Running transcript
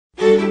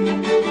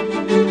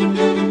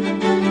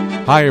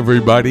Hi,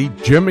 everybody.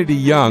 Jimmy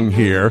DeYoung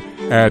here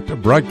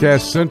at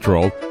Broadcast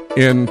Central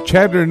in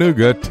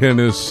Chattanooga,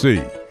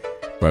 Tennessee.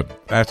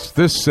 But that's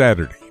this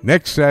Saturday.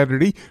 Next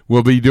Saturday,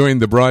 we'll be doing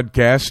the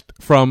broadcast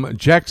from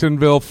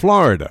Jacksonville,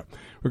 Florida.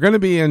 We're going to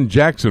be in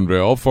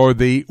Jacksonville for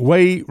the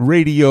Way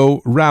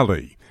Radio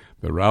Rally.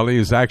 The rally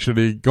is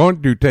actually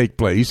going to take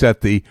place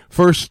at the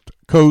First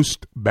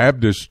Coast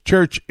Baptist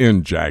Church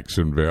in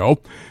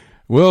Jacksonville.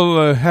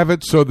 We'll have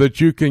it so that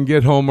you can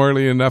get home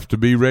early enough to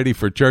be ready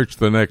for church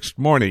the next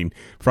morning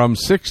from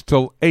 6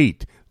 till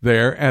 8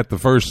 there at the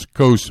First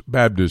Coast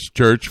Baptist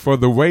Church for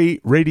the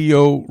Way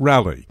Radio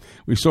Rally.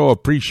 We so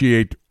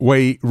appreciate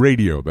Way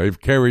Radio. They've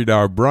carried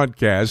our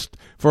broadcast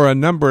for a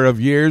number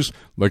of years.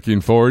 Looking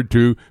forward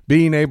to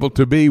being able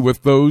to be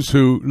with those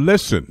who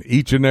listen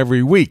each and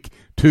every week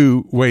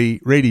to Way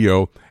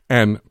Radio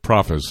and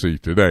Prophecy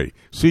Today.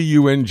 See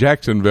you in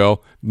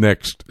Jacksonville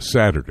next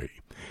Saturday.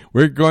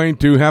 We're going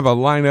to have a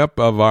lineup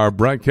of our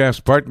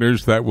broadcast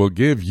partners that will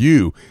give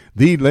you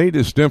the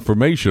latest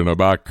information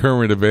about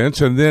current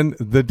events and then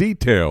the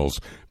details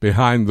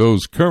behind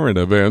those current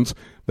events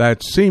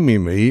that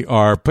seemingly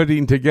are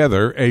putting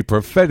together a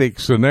prophetic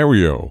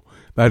scenario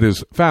that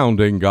is found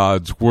in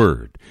God's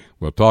Word.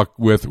 We'll talk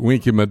with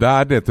Winky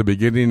Madad at the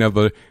beginning of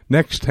the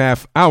next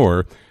half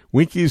hour.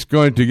 Winky's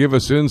going to give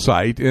us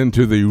insight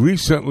into the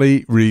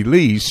recently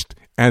released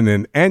and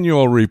an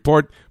annual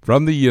report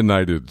from the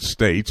United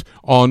States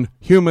on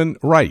human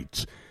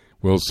rights.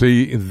 We'll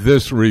see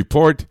this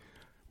report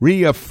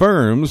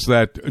reaffirms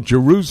that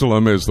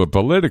Jerusalem is the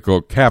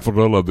political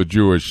capital of the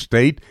Jewish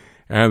state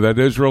and that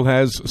Israel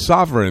has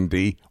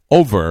sovereignty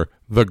over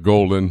the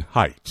Golan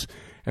Heights.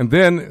 And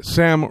then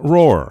Sam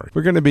Rohr.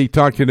 We're going to be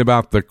talking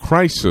about the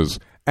crisis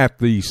at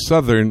the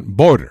southern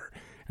border.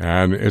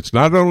 And it's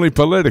not only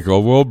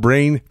political. We'll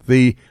bring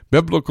the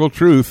biblical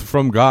truth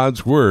from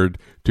God's Word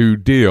to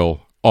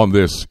deal on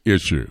this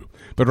issue.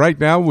 But right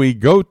now we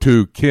go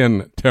to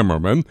Ken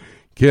Timmerman.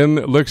 Ken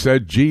looks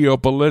at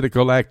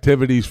geopolitical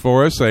activities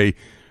for us, a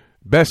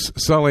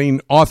best-selling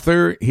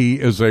author. He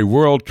is a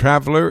world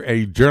traveler,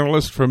 a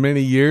journalist for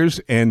many years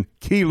in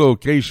key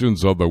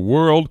locations of the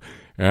world,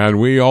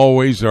 and we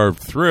always are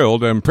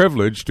thrilled and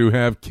privileged to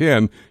have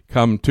Ken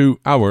come to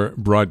our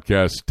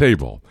broadcast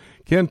table.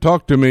 Ken,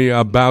 talk to me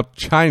about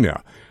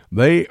China.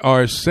 They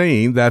are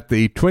saying that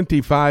the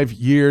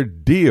 25-year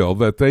deal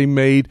that they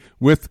made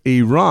with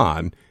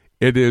Iran,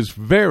 it is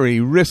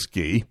very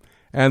risky,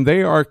 and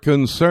they are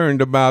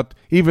concerned about,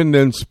 even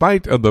in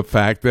spite of the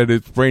fact that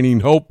it's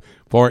bringing hope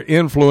for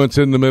influence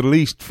in the Middle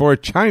East for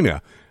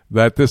China,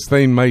 that this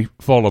thing might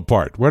fall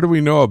apart. What do we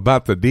know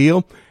about the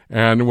deal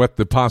and what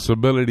the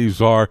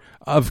possibilities are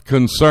of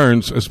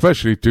concerns,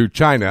 especially to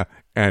China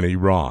and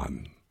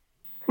Iran?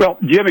 Well,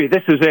 Jimmy,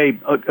 this is a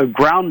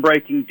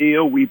groundbreaking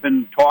deal. We've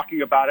been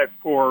talking about it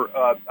for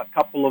a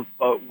couple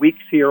of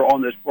weeks here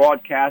on this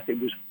broadcast. It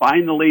was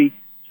finally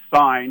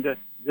signed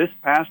this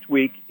past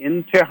week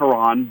in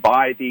Tehran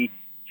by the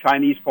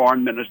Chinese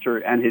foreign minister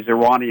and his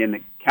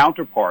Iranian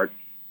counterpart.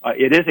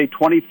 It is a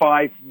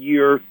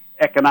 25-year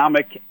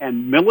economic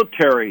and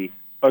military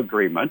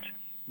agreement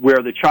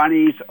where the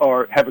Chinese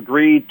have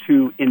agreed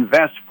to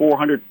invest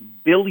 $400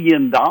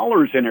 billion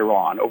in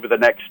Iran over the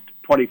next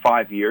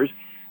 25 years.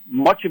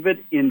 Much of it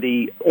in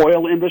the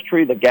oil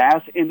industry, the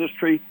gas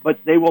industry, but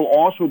they will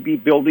also be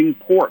building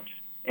ports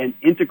and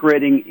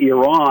integrating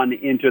Iran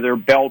into their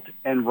Belt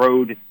and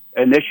Road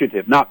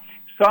Initiative. Now,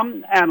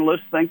 some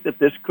analysts think that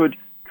this could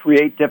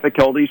create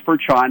difficulties for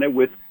China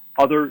with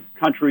other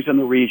countries in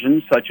the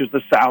region, such as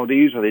the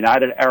Saudis or the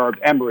United Arab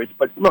Emirates.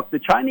 But look, the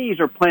Chinese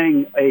are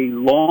playing a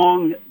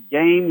long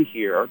game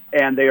here,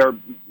 and they are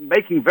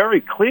making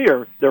very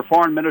clear their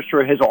foreign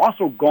minister has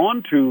also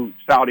gone to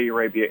Saudi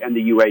Arabia and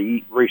the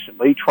UAE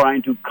recently,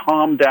 trying to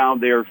calm down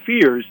their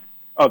fears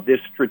of this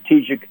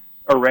strategic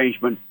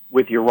arrangement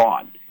with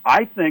Iran.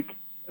 I think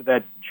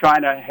that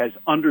China has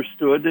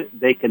understood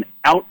they can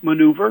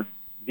outmaneuver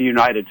the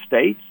United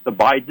States, the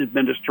Biden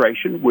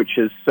administration, which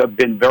has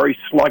been very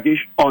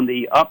sluggish on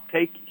the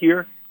uptake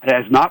here,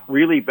 has not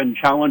really been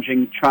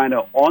challenging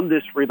China on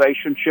this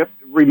relationship.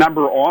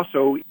 Remember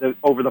also that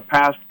over the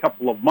past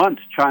couple of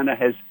months, China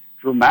has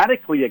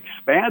dramatically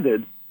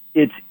expanded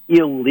its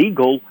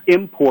illegal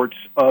imports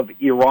of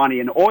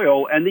Iranian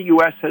oil, and the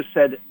U.S. has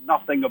said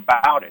nothing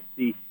about it.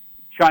 The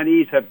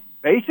Chinese have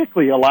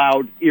basically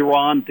allowed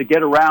Iran to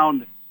get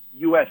around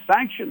U.S.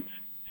 sanctions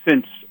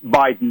since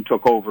Biden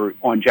took over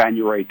on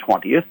January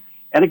 20th.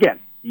 And again,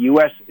 the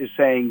U.S. is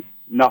saying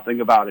nothing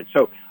about it.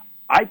 So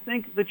I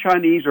think the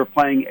Chinese are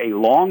playing a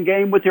long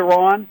game with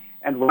Iran,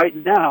 and right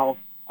now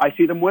I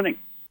see them winning.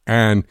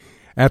 And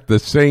at the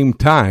same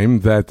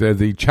time that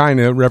the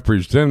China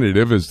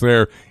representative is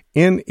there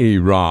in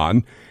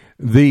Iran,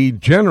 the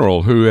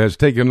general who has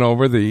taken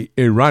over the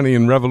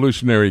Iranian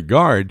Revolutionary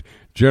Guard,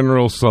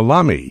 General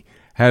Salami,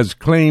 has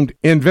claimed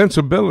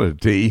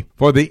invincibility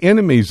for the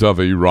enemies of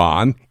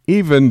Iran,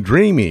 even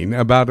dreaming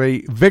about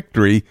a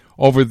victory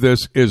over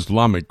this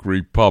Islamic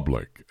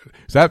Republic.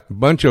 Is that a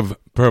bunch of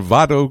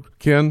bravado,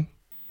 Ken?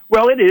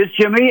 Well, it is,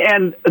 Jimmy,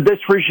 and this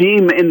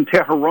regime in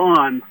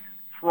Tehran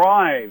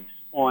thrives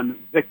on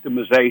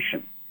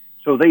victimization.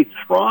 So they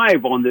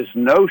thrive on this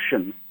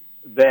notion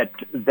that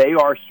they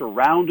are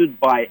surrounded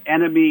by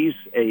enemies,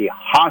 a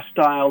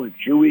hostile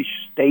Jewish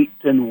state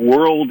and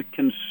world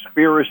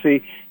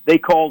conspiracy. They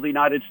call the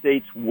United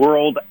States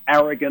world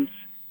arrogance.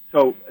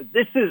 So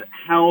this is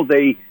how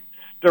they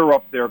stir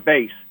up their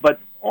base. But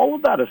all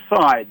of that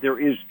aside, there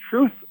is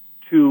truth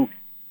to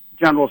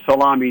General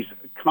Salami's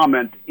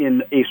comment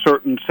in a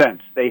certain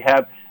sense.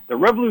 The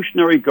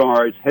Revolutionary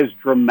Guards has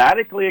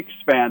dramatically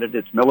expanded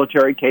its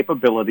military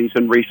capabilities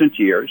in recent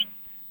years.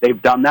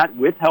 They've done that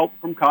with help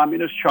from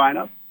Communist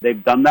China.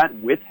 They've done that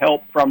with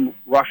help from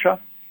Russia.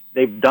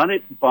 They've done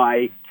it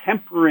by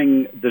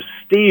tempering the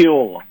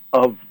steel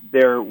of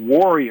their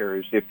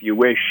warriors, if you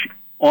wish,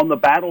 on the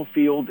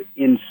battlefield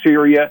in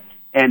Syria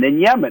and in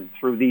Yemen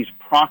through these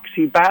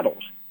proxy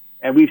battles.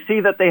 And we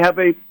see that they have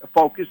a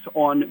focus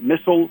on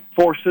missile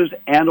forces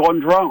and on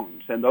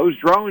drones. And those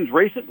drones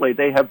recently,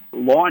 they have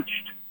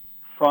launched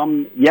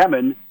from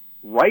Yemen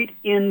right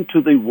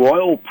into the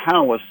royal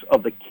palace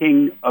of the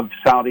King of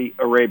Saudi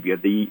Arabia,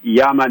 the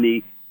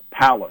Yemeni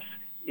palace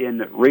in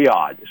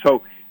Riyadh.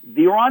 So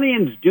the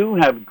Iranians do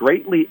have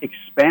greatly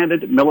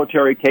expanded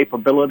military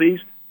capabilities.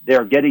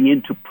 They're getting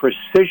into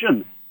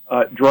precision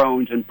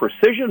drones and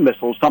precision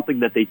missiles,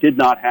 something that they did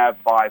not have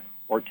 5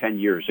 or 10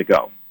 years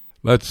ago.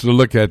 Let's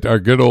look at our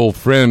good old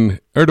friend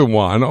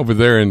Erdogan over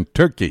there in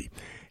Turkey.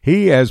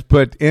 He has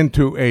put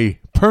into a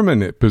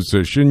permanent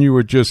position, you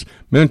were just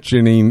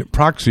mentioning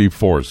proxy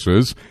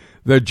forces,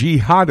 the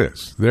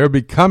jihadists. They're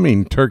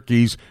becoming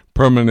Turkey's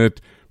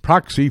permanent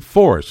proxy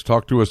force.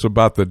 Talk to us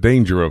about the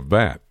danger of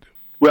that.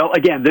 Well,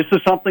 again, this is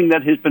something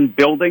that has been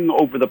building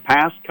over the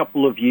past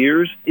couple of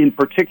years. In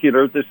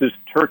particular, this is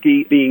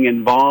Turkey being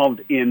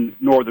involved in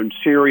northern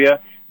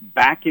Syria,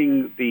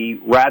 backing the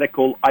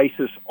radical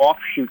ISIS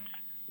offshoots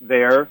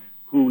there,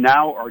 who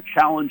now are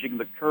challenging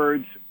the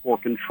Kurds for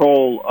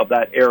control of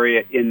that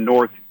area in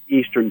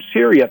northeastern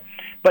Syria.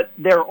 But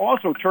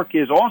Turkey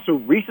has also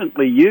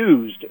recently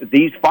used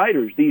these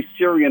fighters, these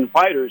Syrian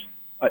fighters,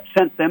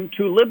 sent them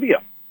to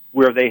Libya,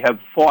 where they have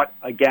fought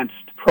against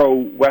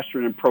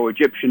pro-Western and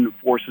pro-Egyptian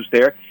forces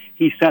there.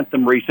 He sent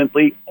them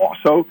recently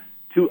also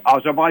to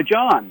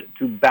Azerbaijan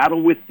to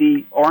battle with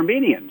the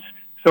Armenians.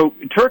 So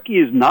Turkey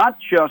is not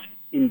just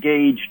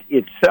engaged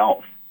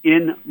itself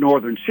in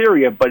northern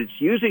Syria, but it's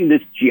using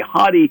this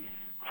jihadi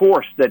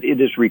force that it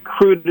is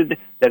recruited,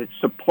 that it's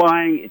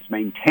supplying, it's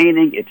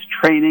maintaining, it's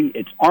training,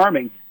 it's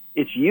arming.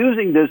 It's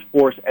using this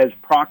force as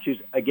proxies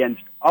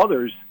against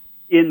others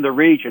in the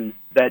region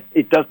that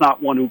it does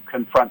not want to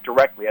confront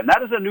directly. And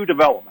that is a new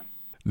development.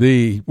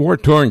 The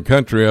war-torn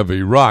country of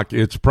Iraq,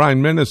 its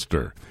prime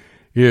minister,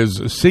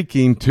 is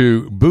seeking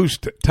to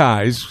boost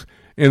ties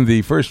in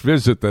the first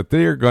visit that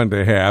they are going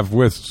to have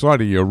with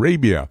Saudi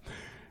Arabia.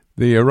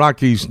 The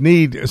Iraqis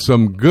need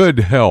some good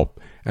help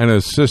and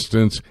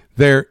assistance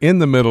there in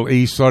the Middle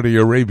East. Saudi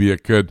Arabia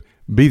could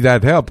be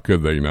that help,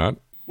 could they not?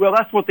 Well,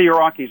 that's what the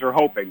Iraqis are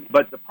hoping.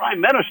 But the prime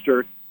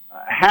minister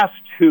has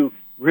to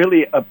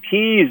really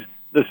appease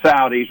the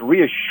Saudis,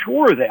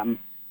 reassure them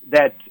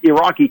that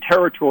Iraqi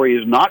territory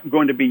is not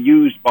going to be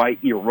used by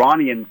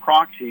Iranian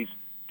proxies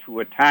to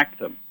attack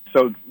them.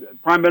 So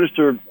Prime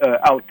Minister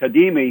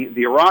al-Kadhimi,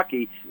 the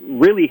Iraqi,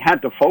 really had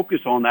to focus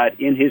on that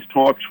in his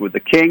talks with the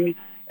king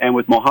and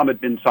with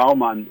Mohammed bin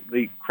Salman,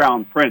 the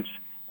crown prince,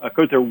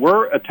 because there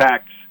were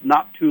attacks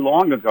not too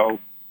long ago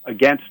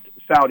against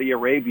Saudi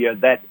Arabia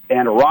that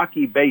an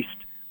Iraqi-based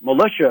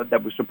militia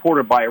that was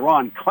supported by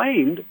Iran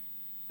claimed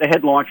they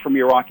had launched from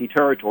Iraqi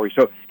territory.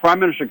 So Prime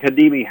Minister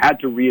Kadhimi had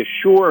to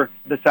reassure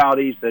the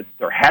Saudis that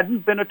there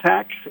hadn't been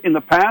attacks in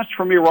the past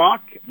from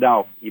Iraq.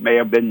 Now, he may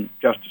have been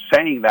just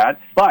saying that,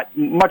 but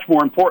much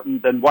more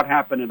important than what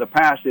happened in the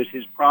past is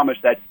his promise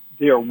that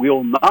there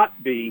will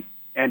not be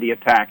any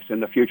attacks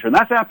in the future. And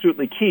that's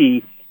absolutely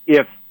key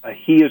if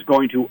he is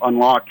going to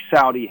unlock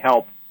Saudi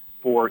help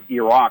for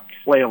Iraq's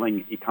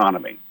flailing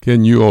economy.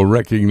 Can you all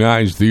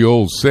recognize the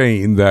old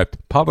saying that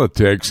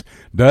politics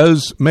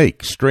does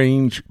make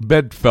strange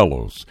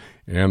bedfellows?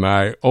 And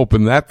I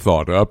open that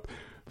thought up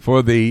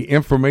for the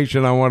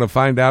information I want to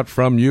find out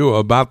from you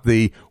about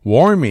the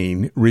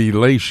warming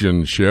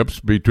relationships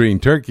between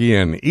Turkey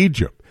and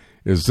Egypt.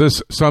 Is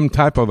this some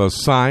type of a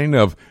sign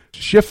of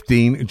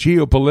shifting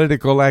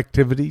geopolitical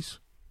activities?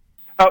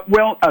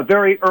 Well, a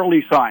very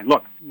early sign.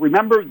 Look,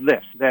 remember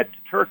this, that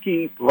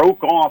Turkey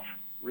broke off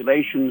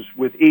relations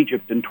with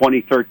Egypt in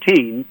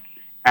 2013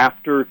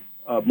 after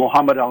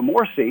Mohammed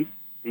al-Morsi,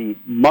 the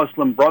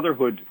Muslim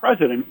Brotherhood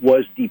president,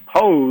 was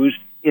deposed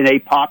in a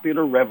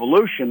popular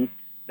revolution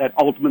that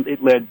ultimately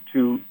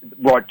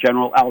brought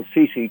General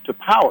al-Sisi to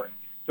power.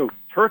 So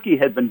Turkey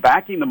had been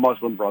backing the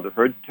Muslim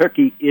Brotherhood.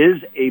 Turkey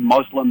is a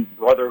Muslim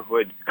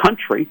Brotherhood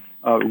country,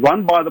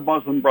 run by the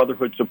Muslim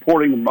Brotherhood,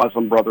 supporting the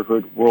Muslim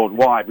Brotherhood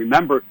worldwide.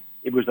 Remember,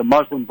 it was the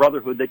Muslim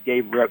Brotherhood that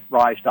gave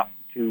rise to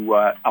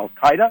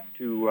Al-Qaeda,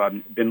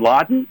 to bin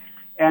Laden,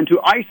 and to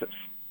ISIS.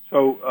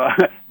 So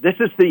this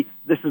is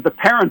the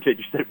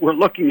parentage that we're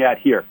looking at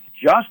here.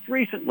 Just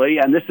recently,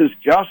 and this is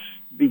just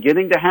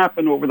beginning to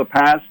happen over the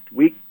past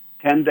week,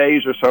 10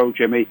 days or so,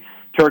 Jimmy,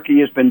 Turkey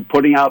has been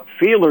putting out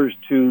feelers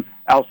to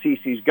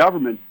al-Sisi's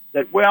government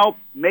that, well,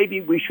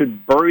 maybe we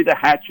should bury the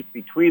hatchet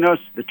between us.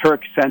 The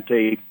Turks sent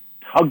a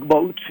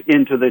tugboat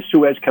into the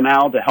Suez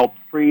Canal to help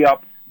free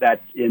up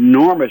that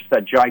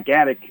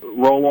gigantic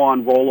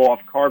roll-on, roll-off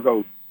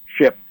cargo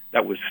ship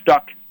that was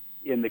stuck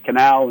in the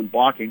canal and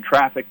blocking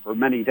traffic for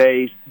many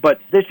days. But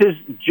this is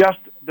just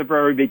the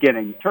very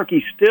beginning.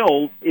 Turkey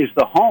still is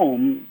the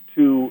home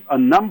to a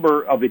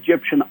number of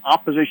Egyptian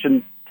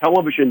opposition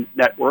television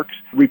networks,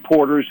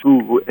 reporters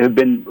who have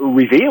been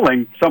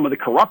revealing some of the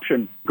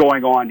corruption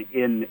going on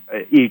in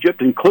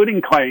Egypt,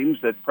 including claims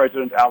that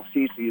President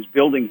al-Sisi is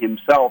building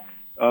himself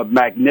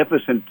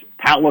magnificent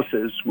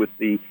palaces with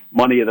the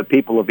money of the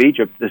people of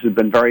Egypt. This has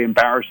been very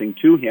embarrassing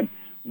to him.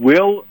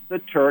 Will the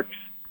Turks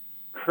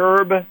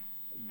curb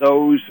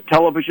those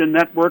television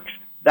networks?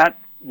 That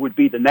would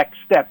be the next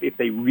step if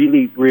they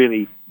really,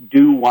 really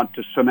do want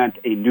to cement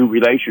a new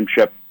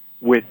relationship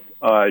with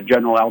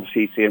General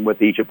al-Sisi and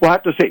with Egypt. We'll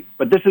have to see.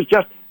 But this is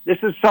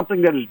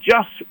something that is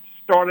just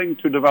starting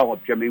to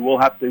develop, Jimmy. We'll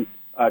have to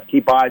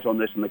keep eyes on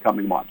this in the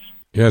coming months.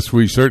 Yes,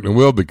 we certainly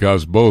will,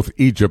 because both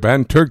Egypt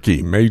and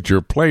Turkey, major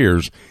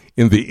players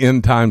in the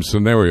end-time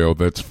scenario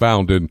that's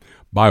found in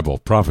Bible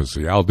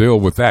prophecy. I'll deal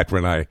with that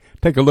when I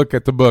take a look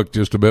at the book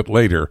just a bit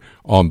later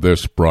on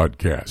this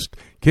broadcast.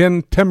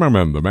 Ken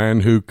Timmerman, the man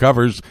who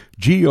covers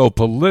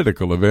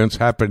geopolitical events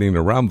happening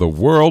around the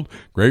world.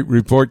 Great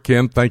report,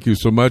 Ken. Thank you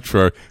so much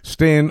for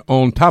staying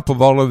on top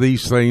of all of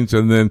these things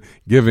and then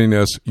giving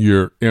us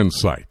your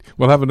insight.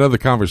 We'll have another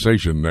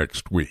conversation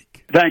next week.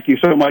 Thank you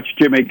so much,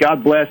 Jimmy.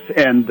 God bless,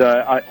 and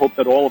I hope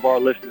that all of our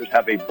listeners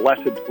have a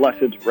blessed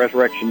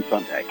Resurrection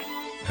Sunday.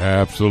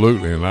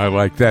 Absolutely, and I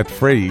like that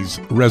phrase,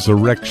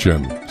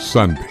 Resurrection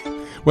Sunday.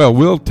 Well,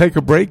 we'll take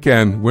a break,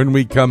 and when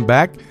we come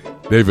back,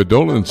 David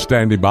Dolan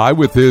standing by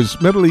with his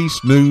Middle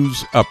East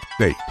News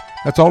Update.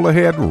 That's all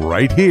ahead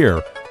right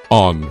here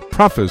on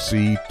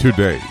Prophecy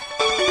Today.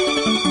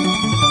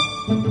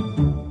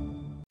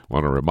 I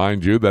want to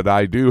remind you that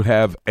I do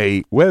have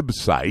a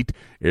website.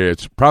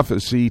 It's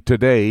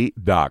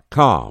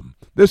prophecytoday.com.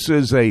 This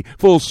is a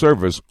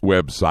full-service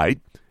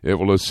website. It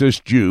will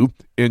assist you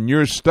in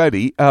your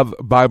study of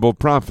Bible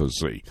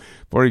prophecy.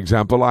 For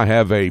example, I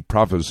have a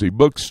prophecy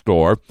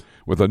bookstore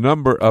with a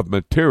number of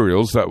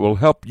materials that will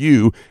help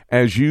you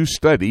as you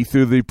study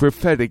through the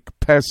prophetic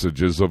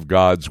passages of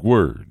God's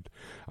Word.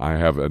 I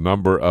have a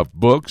number of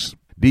books,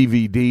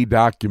 DVD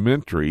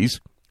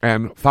documentaries,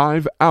 and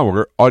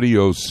 5-hour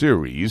audio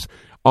series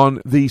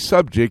on the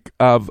subject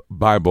of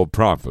Bible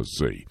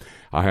prophecy.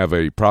 I have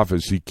a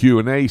prophecy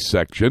Q&A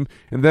section,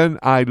 and then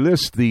I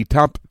list the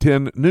top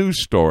 10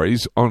 news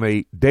stories on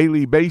a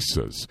daily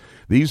basis.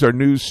 These are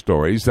news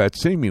stories that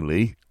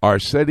seemingly are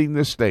setting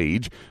the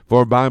stage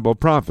for Bible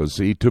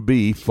prophecy to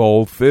be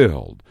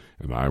fulfilled.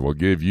 And I will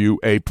give you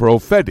a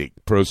prophetic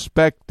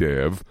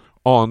perspective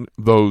on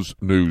those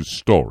news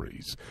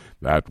stories.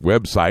 That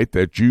website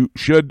that you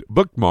should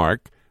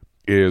bookmark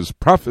is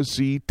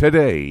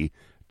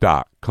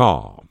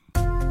prophecytoday.com.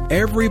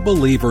 Every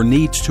believer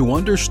needs to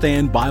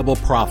understand Bible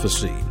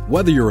prophecy.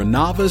 Whether you're a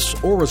novice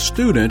or a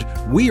student,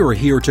 we are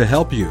here to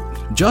help you.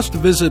 Just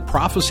visit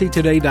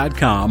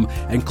prophecytoday.com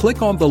and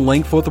click on the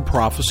link for the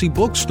Prophecy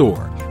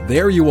Bookstore.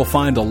 There you will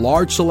find a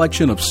large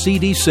selection of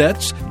CD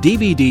sets,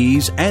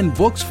 DVDs, and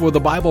books for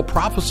the Bible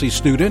prophecy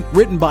student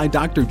written by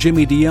Dr.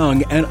 Jimmy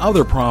DeYoung and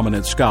other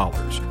prominent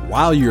scholars.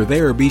 While you're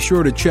there, be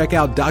sure to check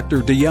out Dr.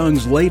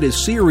 DeYoung's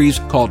latest series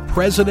called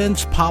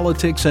Presidents,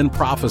 Politics, and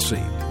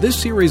Prophecy. This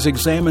series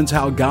examines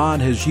how God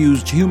has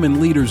used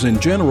human leaders in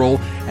general,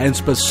 and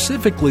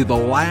specifically the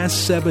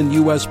last 7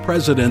 U.S.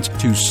 presidents,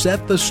 to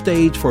set the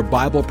stage for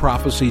Bible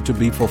prophecy to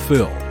be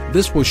fulfilled.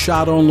 This was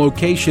shot on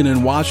location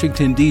in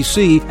Washington,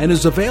 D.C., and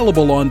is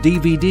available on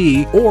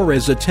DVD or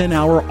as a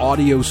 10-hour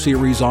audio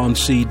series on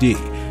CD.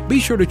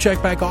 Be sure to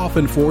check back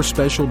often for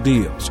special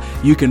deals.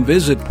 You can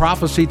visit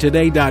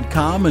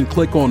prophecytoday.com and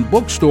click on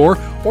Bookstore,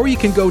 or you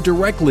can go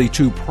directly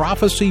to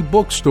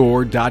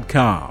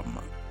prophecybookstore.com.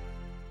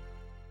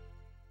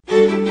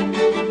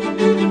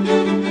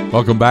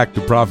 Welcome back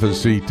to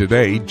Prophecy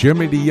Today.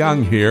 Jimmy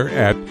DeYoung here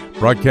at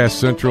Broadcast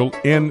Central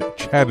in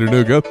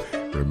Chattanooga.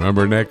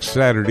 Remember, next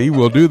Saturday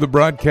we'll do the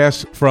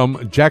broadcast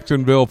from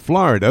Jacksonville,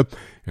 Florida,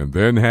 and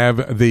then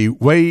have the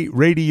Way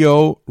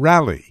Radio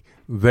Rally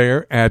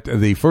there at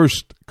the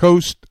First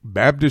Coast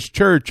Baptist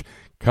Church.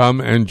 Come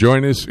and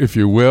join us if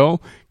you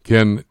will.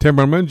 Ken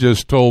Timmerman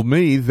just told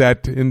me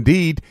that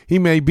indeed he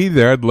may be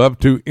there. I'd love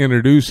to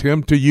introduce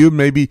him to you.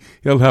 Maybe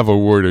he'll have a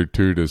word or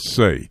two to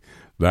say.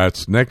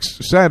 That's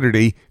next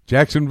Saturday,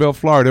 Jacksonville,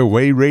 Florida,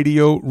 Way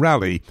Radio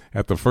Rally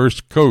at the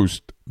First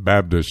Coast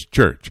Baptist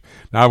Church.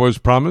 Now, as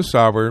promised,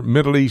 our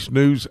Middle East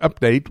News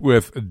Update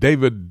with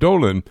David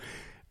Dolan.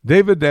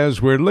 David,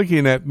 as we're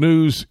looking at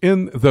news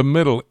in the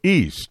Middle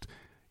East,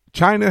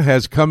 China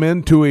has come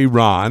into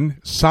Iran,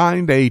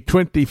 signed a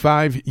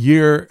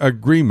 25-year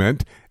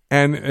agreement,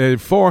 and a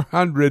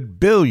 $400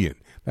 billion,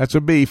 that's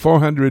a B,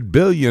 $400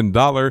 billion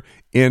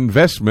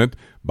investment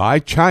by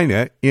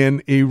China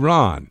in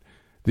Iran.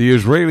 the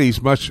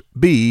Israelis must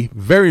be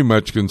very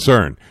much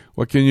concerned.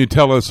 What can you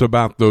tell us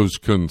about those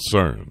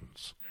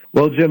concerns?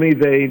 Well, Jimmy,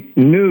 they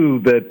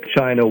knew that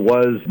China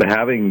was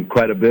having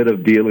quite a bit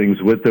of dealings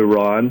with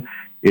Iran.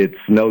 It's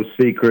no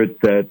secret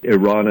that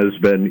Iran has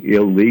been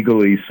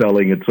illegally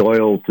selling its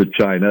oil to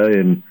China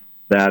and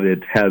that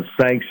it has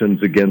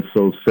sanctions against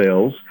those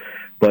sales,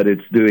 but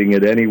it's doing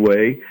it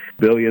anyway.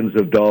 Billions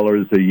of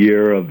dollars a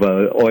year of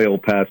oil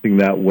passing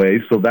that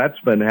way. So that's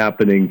been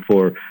happening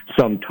for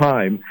some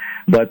time.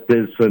 But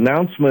this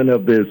announcement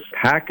of this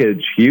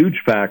package,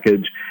 huge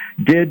package,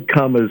 did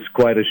come as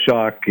quite a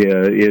shock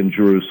in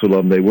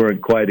Jerusalem. They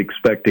weren't quite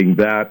expecting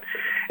that.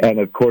 And,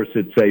 of course,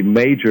 it's a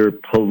major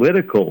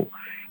political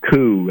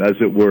coup, as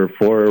it were,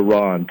 for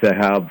Iran to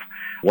have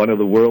one of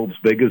the world's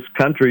biggest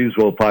countries,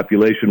 well,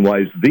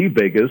 population-wise, the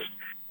biggest,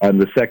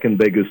 and the second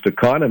biggest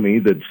economy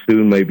that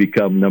soon may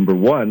become number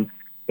one.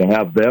 To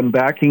have them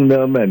backing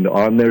them and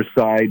on their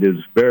side is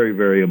very,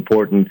 very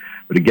important.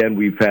 But again,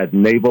 we've had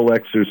naval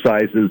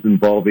exercises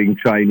involving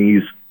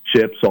Chinese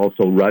ships,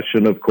 also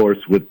Russian, of course,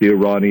 with the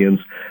Iranians.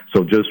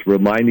 So just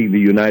reminding the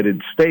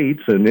United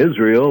States and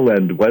Israel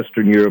and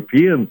Western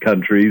European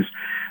countries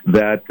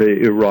that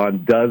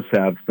Iran does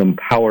have some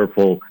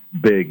powerful,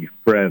 big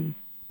friends.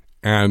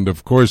 And,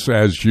 of course,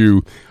 as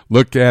you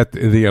look at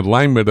the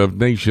alignment of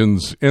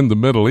nations in the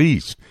Middle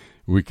East,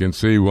 we can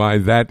see why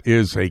that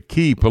is a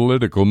key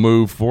political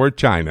move for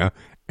China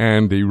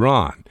and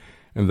Iran.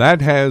 And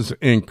that has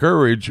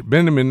encouraged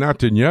Benjamin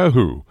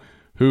Netanyahu,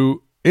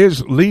 who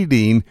is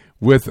leading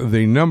with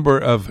the number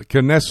of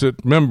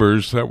Knesset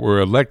members that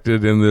were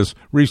elected in this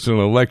recent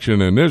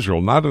election in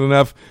Israel. Not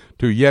enough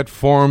to yet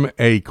form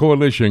a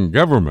coalition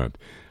government,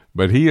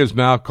 but he is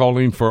now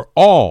calling for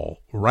all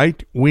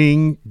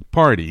right-wing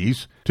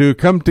parties to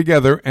come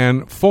together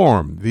and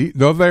form,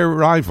 though they're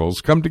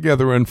rivals, come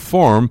together and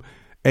form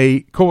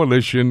a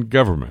coalition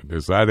government.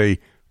 Is that a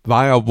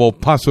viable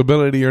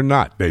possibility or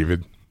not,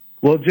 David?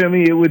 Well,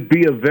 Jimmy, it would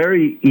be a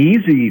very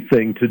easy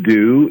thing to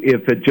do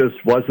if it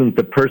just wasn't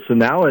the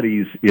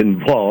personalities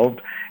involved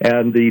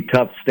and the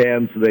tough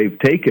stands they've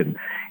taken.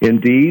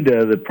 Indeed,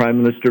 the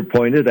Prime Minister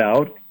pointed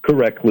out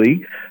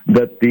correctly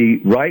that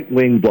the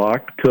right-wing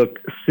bloc took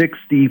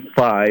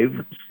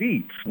 65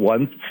 seats,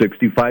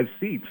 65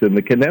 seats in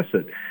the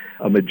Knesset.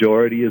 A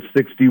majority is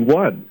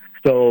 61.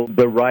 So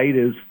the right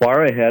is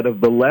far ahead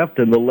of the left,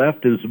 and the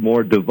left is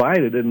more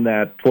divided in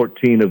that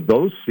 14 of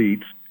those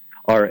seats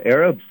are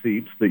Arab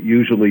seats that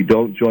usually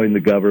don't join the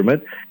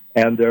government,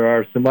 and there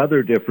are some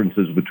other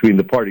differences between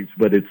the parties.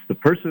 But it's the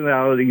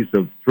personalities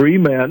of three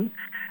men.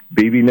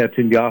 Bibi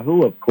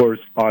Netanyahu, of course,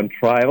 on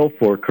trial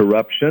for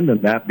corruption,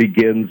 and that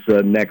begins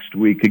next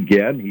week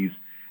again. He's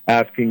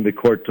asking the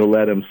court to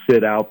let him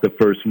sit out the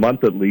first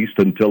month at least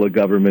until a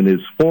government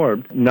is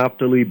formed.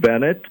 Naftali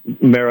Bennett,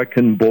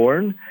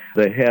 American-born,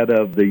 the head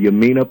of the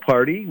Yamina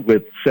Party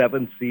with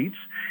 7 seats.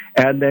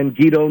 And then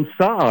Gideon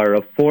Sa'ar,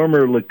 a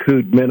former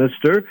Likud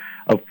minister,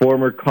 a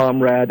former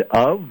comrade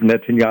of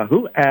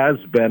Netanyahu, as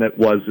Bennett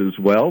was as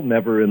well,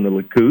 never in the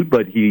Likud,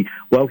 but he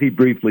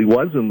briefly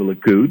was in the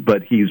Likud,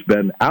 but he's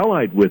been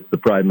allied with the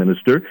prime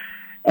minister.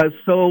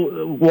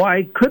 So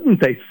why couldn't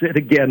they sit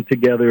again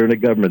together in a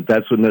government?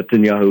 That's what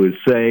Netanyahu is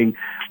saying.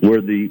 We're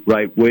the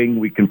right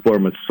wing. We can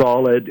form a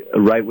solid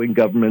right-wing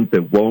government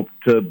that won't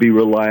be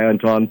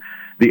reliant on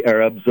the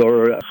Arabs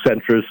or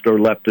centrist or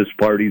leftist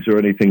parties or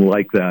anything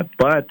like that.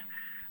 But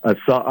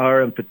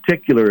Sa'ar in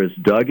particular has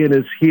dug in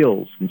his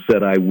heels and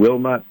said, I will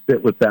not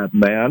sit with that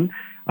man.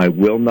 I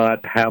will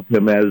not have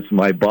him as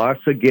my boss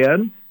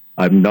again.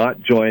 I'm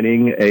not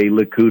joining a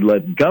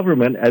Likud-led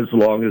government as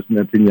long as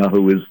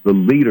Netanyahu is the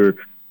leader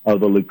of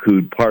the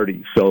Likud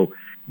party. So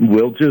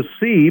we'll just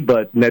see,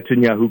 but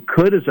Netanyahu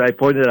could, as I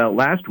pointed out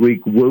last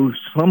week, woo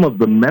some of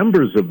the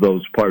members of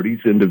those parties,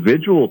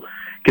 individual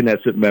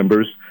Knesset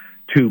members,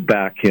 to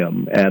back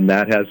him. And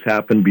that has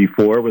happened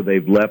before where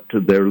they've left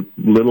their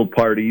little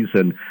parties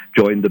and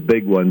joined the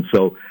big one.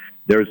 So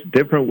there's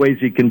different ways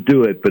you can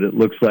do it, but it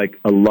looks like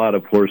a lot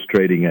of horse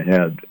trading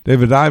ahead.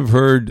 David, I've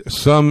heard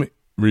some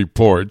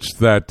reports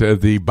that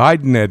the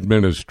Biden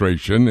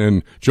administration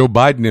and Joe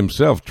Biden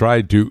himself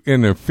tried to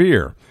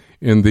interfere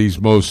in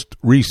these most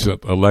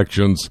recent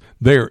elections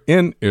there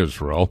in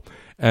Israel.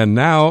 And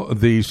now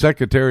the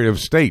Secretary of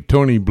State,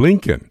 Tony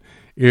Blinken,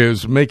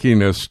 is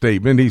making a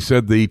statement. He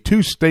said the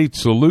two-state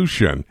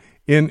solution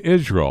in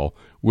Israel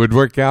would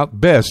work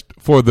out best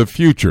for the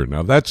future.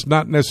 Now, that's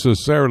not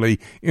necessarily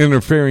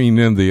interfering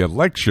in the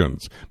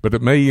elections, but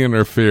it may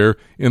interfere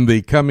in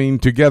the coming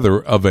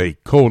together of a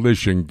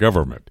coalition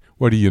government.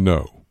 What do you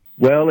know?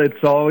 Well,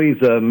 it's always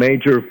a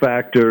major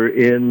factor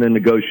in the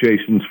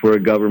negotiations for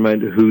a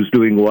government who's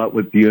doing what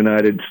with the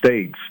United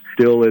States.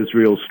 Still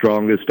Israel's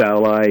strongest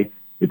ally,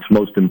 its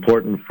most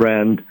important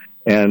friend,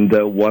 and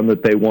one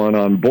that they want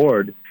on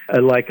board.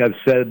 Like I've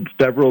said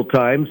several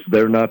times,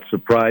 they're not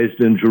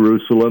surprised in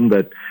Jerusalem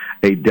that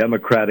a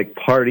Democratic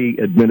Party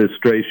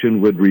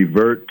administration would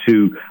revert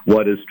to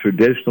what has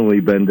traditionally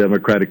been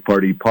Democratic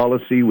Party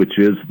policy, which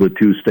is the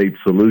two-state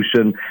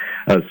solution,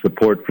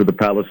 support for the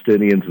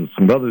Palestinians and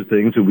some other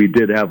things. And we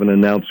did have an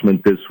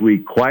announcement this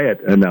week, quiet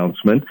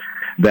announcement,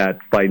 that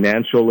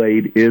financial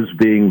aid is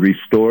being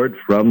restored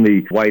from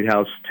the White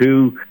House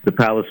to the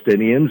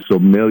Palestinians, so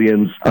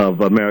millions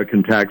of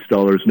American tax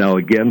dollars now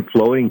again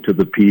flowing to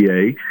the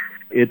PA.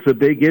 It's a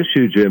big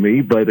issue,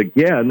 Jimmy, but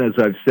again, as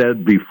I've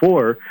said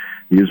before,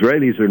 the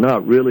Israelis are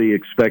not really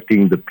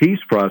expecting the peace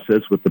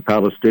process with the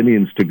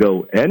Palestinians to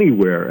go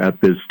anywhere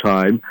at this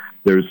time.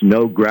 There's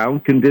no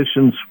ground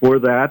conditions for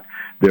that.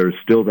 There's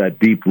still that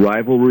deep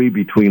rivalry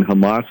between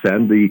Hamas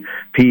and the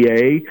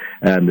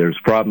PA, and there's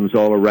problems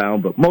all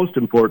around. But most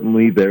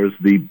importantly, there's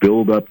the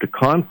build-up to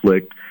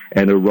conflict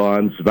and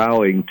Iran's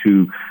vowing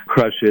to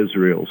crush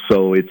Israel.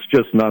 So it's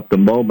just not the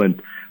moment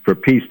for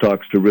peace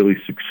talks to really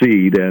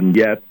succeed, and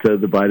yet the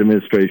Biden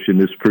administration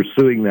is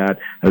pursuing that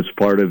as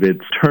part of its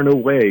turn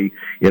away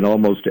in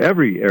almost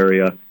every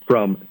area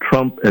from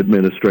Trump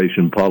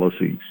administration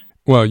policies.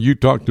 Well, you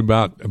talked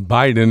about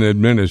Biden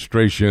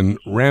administration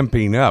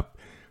ramping up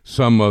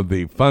some of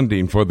the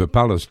funding for the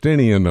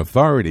Palestinian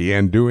Authority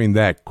and doing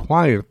that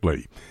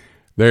quietly.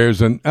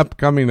 There's an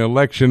upcoming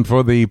election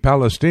for the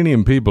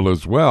Palestinian people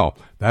as well.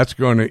 That's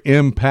going to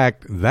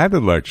impact that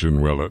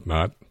election, will it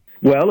not?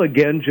 Well,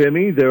 again,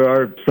 Jimmy, there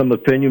are some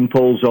opinion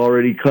polls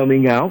already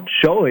coming out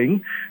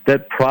showing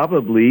that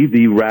probably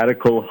the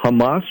radical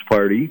Hamas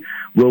party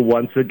will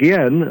once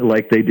again,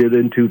 like they did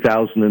in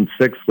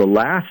 2006, the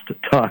last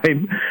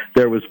time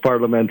there was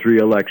parliamentary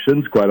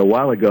elections quite a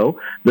while ago,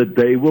 that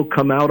they will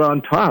come out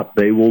on top.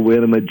 They will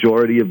win a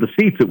majority of the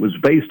seats. It was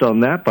based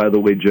on that, by the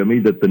way, Jimmy,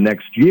 that the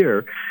next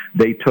year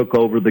they took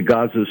over the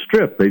Gaza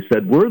Strip. They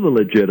said, we're the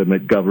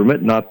legitimate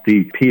government, not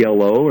the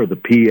PLO or the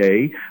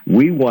PA.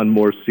 We won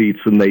more seats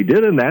than they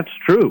did, and that's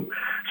true.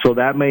 So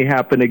that may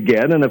happen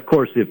again, and of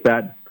course, if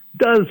that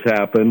does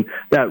happen,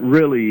 that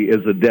really is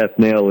a death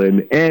nail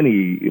in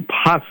any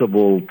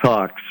possible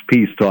talks,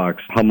 peace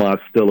talks. Hamas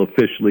still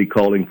officially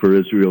calling for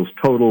Israel's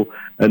total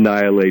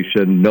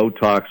annihilation, no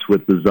talks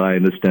with the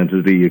Zionist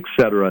entity,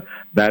 etc.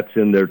 That's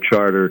in their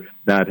charter.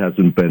 That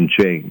hasn't been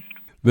changed.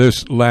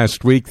 This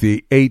last week,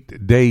 the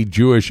 8-day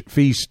Jewish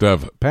feast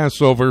of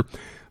Passover,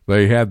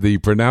 they had the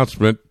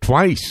pronouncement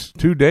twice,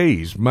 2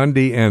 days,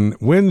 Monday and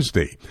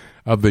Wednesday,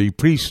 of the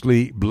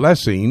priestly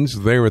blessings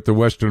there at the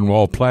Western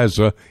Wall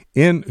Plaza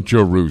in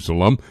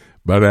Jerusalem.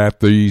 But at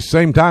the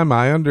same time,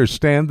 I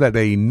understand that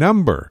a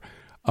number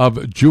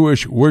of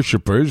Jewish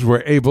worshipers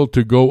were able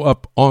to go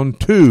up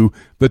onto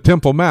the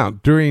Temple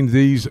Mount during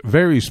these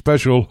very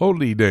special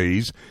holy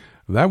days.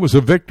 That was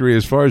a victory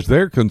as far as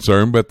they're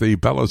concerned, but the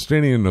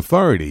Palestinian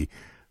Authority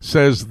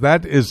says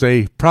that is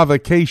a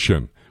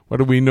provocation. What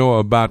do we know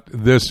about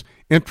this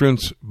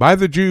entrance by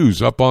the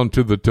Jews up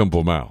onto the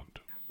Temple Mount?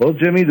 Well,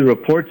 Jimmy, the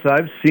reports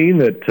I've seen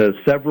that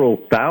several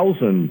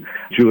thousand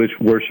Jewish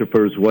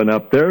worshipers went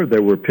up there.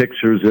 There were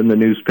pictures in the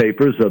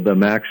newspapers of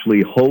them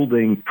actually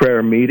holding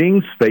prayer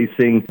meetings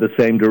facing the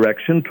same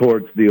direction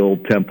towards the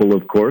old temple,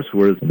 of course,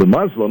 whereas the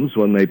Muslims,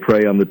 when they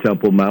pray on the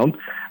Temple Mount,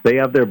 they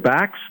have their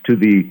backs to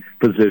the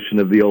position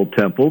of the old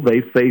temple.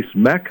 They face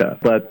Mecca.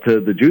 But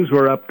the Jews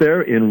were up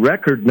there in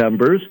record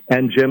numbers.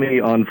 And, Jimmy,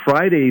 on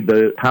Friday,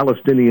 the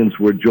Palestinians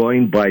were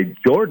joined by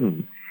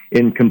Jordan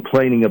in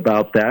complaining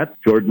about that.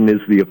 Jordan is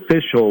the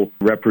official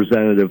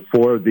representative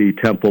for the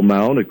Temple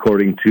Mount,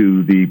 according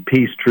to the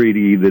peace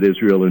treaty that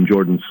Israel and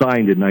Jordan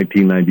signed in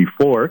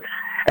 1994.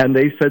 And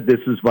they said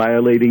this is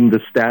violating the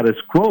status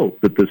quo,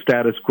 that the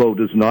status quo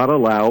does not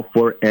allow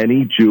for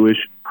any Jewish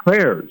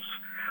prayers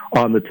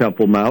on the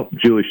Temple Mount.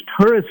 Jewish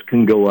tourists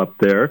can go up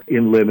there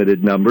in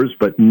limited numbers,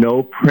 but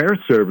no prayer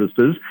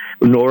services,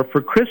 nor for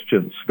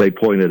Christians, they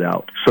pointed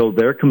out. So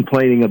they're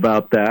complaining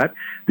about that.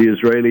 The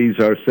Israelis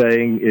are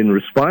saying in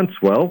response,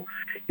 well,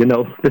 you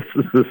know, this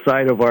is the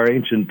site of our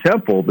ancient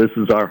temple. This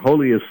is our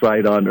holiest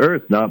site on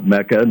earth, not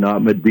Mecca,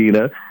 not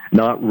Medina,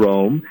 not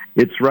Rome.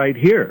 It's right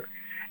here.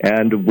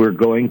 And we're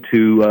going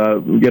to,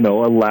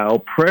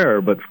 allow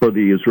prayer. But for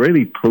the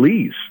Israeli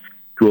police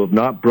to have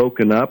not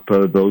broken up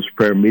those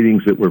prayer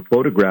meetings that were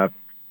photographed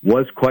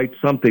was quite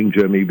something,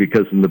 Jimmy,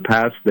 because in the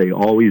past they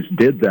always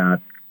did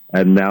that.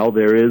 And now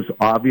there is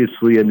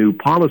obviously a new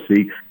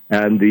policy,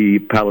 and the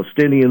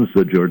Palestinians,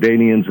 the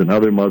Jordanians, and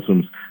other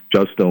Muslims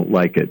just don't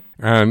like it.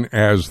 And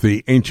as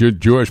the ancient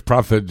Jewish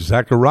prophet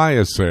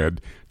Zechariah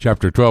said,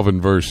 chapter 12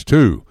 and verse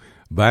 2,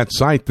 that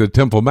site, the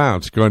Temple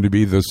Mount, is going to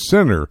be the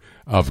center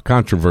of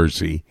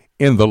controversy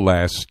in the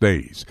last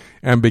days.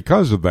 And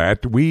because of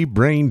that, we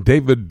bring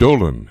David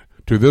Dolan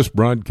to this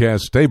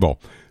broadcast table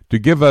to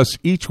give us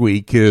each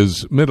week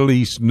his Middle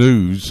East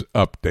news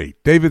update.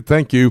 David,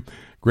 thank you.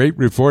 Great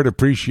report.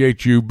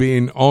 Appreciate you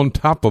being on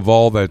top of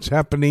all that's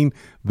happening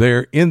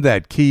there in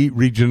that key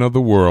region of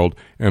the world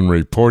and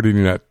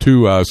reporting that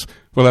to us.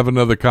 We'll have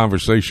another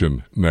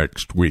conversation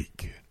next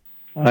week.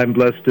 I'm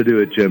blessed to do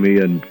it, Jimmy,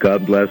 and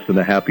God bless and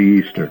a happy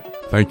Easter.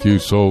 Thank you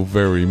so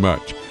very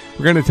much.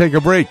 We're going to take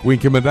a break.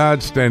 Winky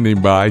Madad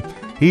standing by.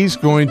 he's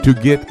going to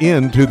get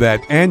into that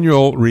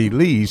annual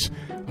release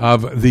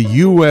of the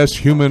U.S.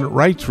 Human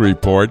Rights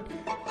Report,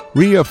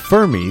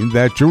 reaffirming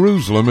that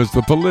Jerusalem is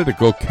the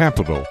political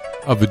capital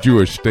of the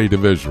Jewish state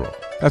of Israel.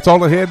 That's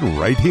all ahead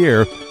right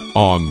here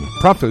on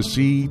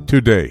Prophecy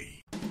Today.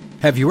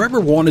 Have you ever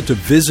wanted to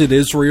visit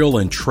Israel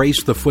and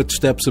trace the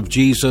footsteps of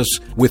Jesus?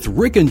 With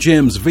Rick and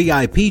Jim's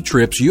VIP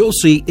trips, you'll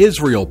see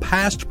Israel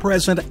past,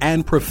 present,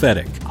 and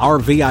prophetic. Our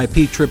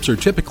VIP trips are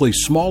typically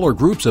smaller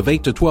groups of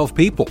 8 to 12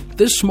 people.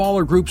 This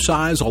smaller group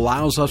size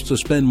allows us to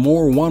spend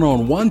more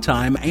one-on-one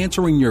time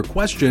answering your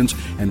questions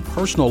and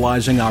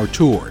personalizing our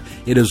tour.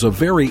 It is a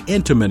very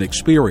intimate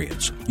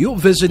experience. You'll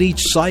visit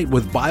each site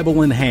with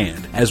Bible in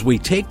hand as we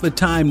take the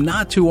time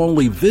not to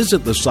only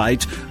visit the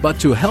sites, but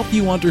to help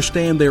you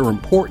understand their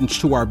importance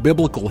to our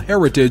biblical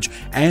heritage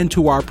and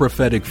to our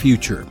prophetic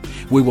future.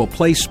 We will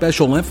place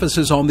special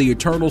emphasis on the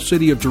eternal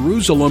city of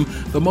Jerusalem,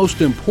 the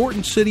most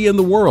important city in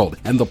the world,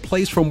 and the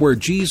place from where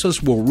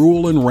Jesus will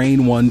rule and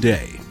reign one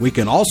day. We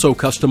can also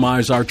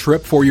customize our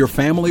trip for your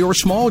family or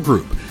small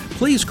group.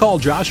 Please call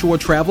Joshua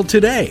Travel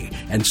today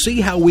and see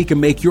how we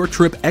can make your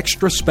trip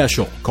extra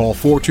special. Call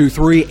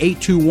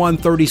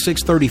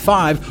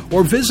 423-821-3635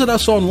 or visit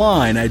us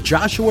online at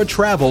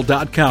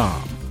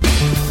joshuatravel.com.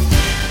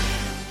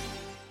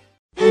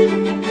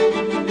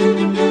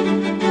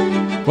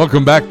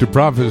 Welcome back to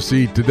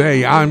Prophecy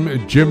Today.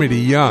 I'm Jimmy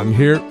DeYoung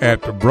here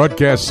at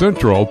Broadcast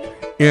Central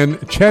in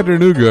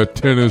Chattanooga,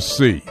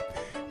 Tennessee.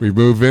 We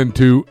move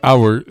into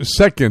our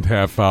second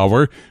half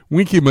hour.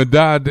 Winky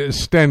Madad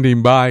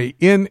standing by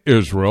in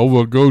Israel.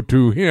 We'll go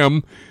to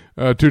him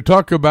to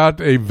talk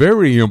about a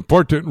very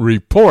important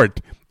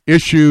report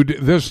issued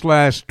this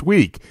last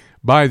week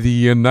by the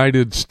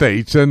United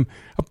States, and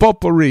a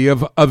potpourri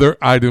of other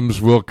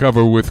items we'll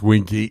cover with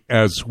Winky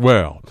as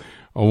well.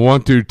 I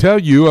want to tell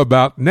you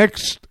about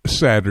next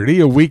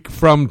Saturday, a week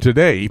from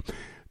today.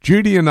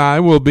 Judy and I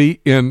will be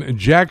in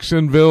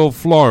Jacksonville,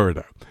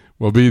 Florida.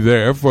 We'll be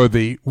there for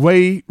the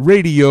Way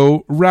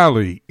Radio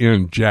Rally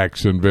in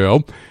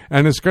Jacksonville,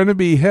 and it's going to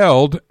be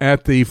held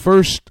at the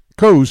First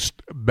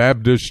Coast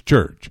Baptist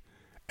Church.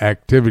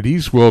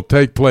 Activities will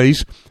take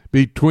place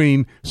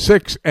between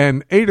 6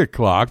 and 8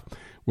 o'clock.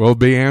 We'll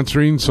be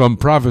answering some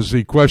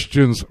prophecy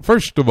questions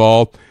first of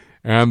all,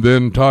 and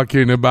then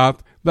talking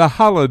about the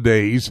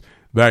holidays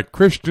that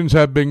Christians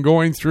have been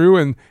going through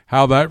and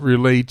how that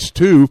relates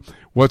to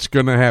what's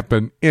going to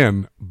happen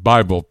in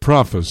Bible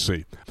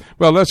prophecy.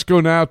 Well, let's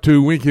go now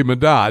to Winky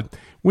Madad.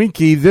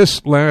 Winky,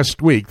 this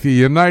last week, the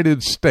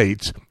United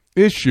States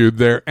issued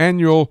their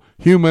annual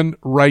Human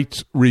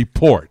Rights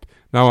Report.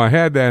 Now, I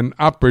had an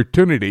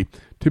opportunity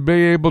to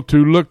be able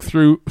to look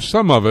through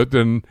some of it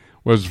and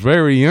was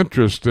very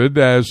interested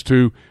as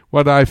to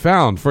what I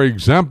found. For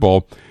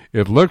example,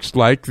 it looks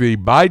like the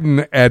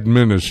Biden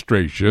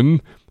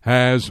administration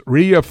has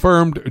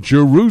reaffirmed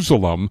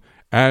Jerusalem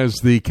as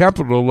the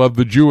capital of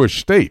the Jewish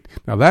state.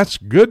 Now, that's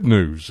good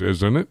news,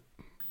 isn't it?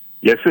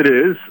 Yes, it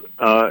is.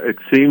 It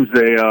seems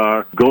they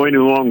are going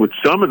along with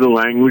some of the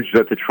language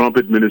that the Trump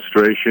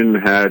administration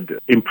had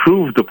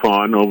improved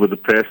upon over the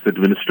past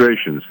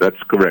administrations.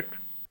 That's correct.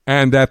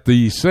 And at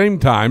the same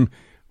time,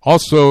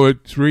 also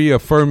it's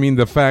reaffirming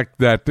the fact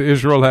that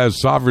Israel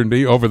has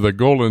sovereignty over the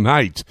Golan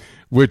Heights,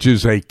 which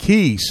is a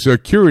key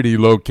security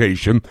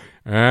location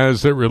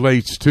as it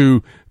relates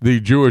to the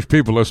Jewish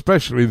people,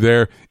 especially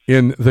there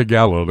in the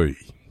Galilee.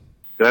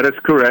 That is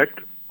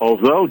correct.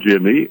 Although,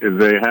 Jimmy,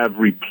 they have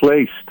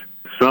replaced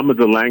some of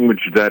the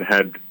language that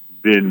had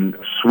been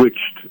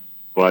switched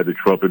by the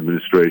Trump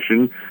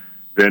administration.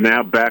 They're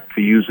now back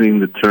to using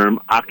the term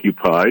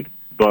occupied.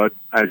 But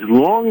as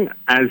long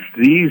as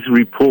these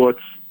reports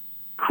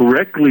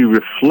correctly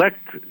reflect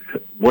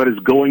what is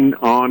going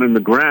on in the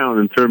ground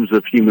in terms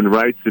of human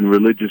rights and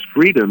religious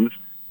freedoms,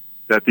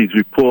 that these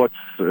reports,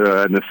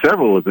 and there's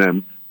several of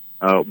them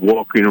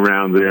walking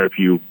around there, if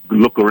you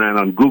look around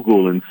on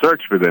Google and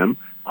search for them,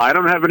 I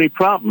don't have any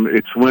problem.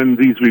 It's when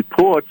these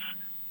reports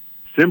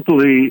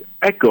simply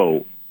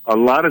echo a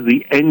lot of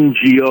the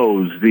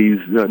NGOs, these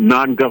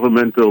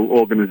non-governmental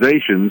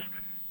organizations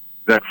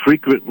that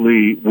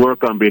frequently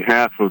work on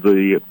behalf of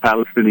the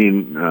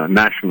Palestinian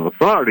National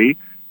Authority,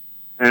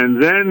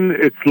 and then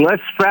it's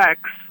less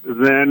facts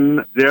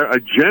than their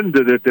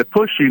agenda that they're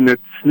pushing that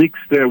sneaks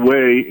their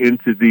way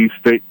into these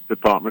State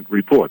Department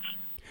reports.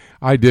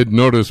 I did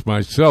notice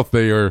myself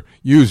they are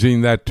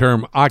using that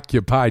term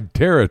occupied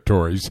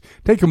territories.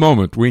 Take a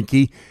moment,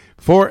 Winky.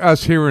 For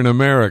us here in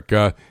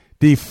America,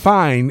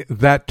 define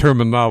that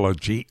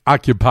terminology,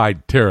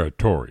 occupied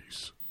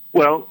territories.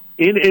 Well,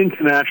 in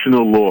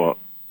international law,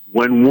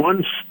 when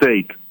one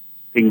state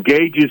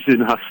engages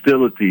in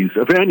hostilities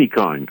of any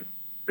kind,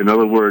 in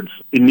other words,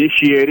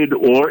 initiated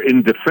or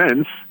in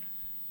defense,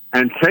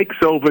 and takes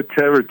over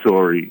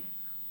territory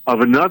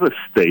of another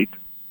state,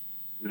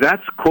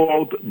 that's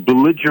called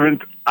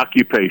belligerent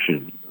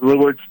occupation. In other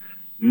words,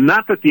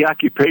 not that the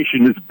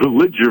occupation is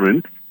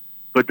belligerent,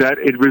 but that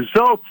it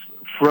results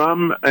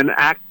from an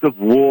act of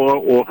war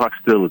or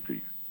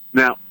hostility.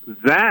 Now,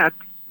 that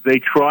they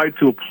tried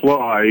to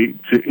apply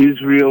to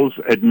Israel's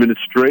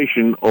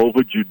administration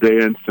over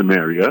Judea and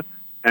Samaria.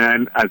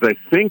 And as I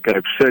think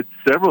I've said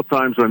several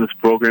times on this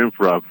program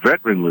for our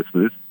veteran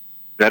listeners,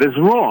 that is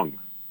wrong.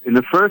 In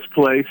the first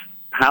place,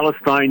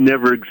 Palestine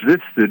never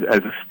existed as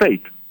a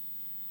state.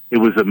 It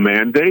was a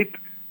mandate,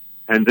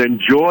 and then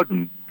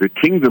Jordan, the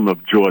Kingdom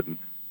of Jordan,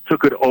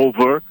 took it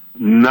over.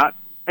 Not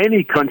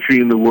any country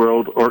in the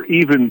world, or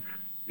even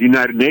the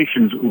United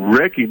Nations,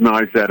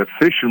 recognized that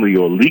officially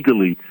or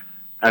legally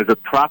as a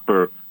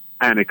proper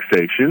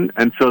annexation,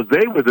 and so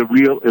they were the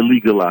real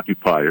illegal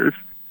occupiers.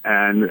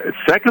 And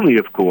secondly,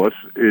 of course,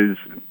 is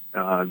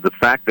the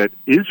fact that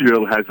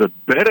Israel has a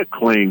better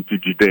claim to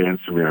Judea and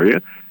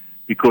Samaria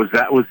because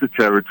that was the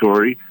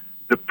territory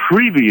the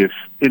previous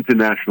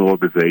international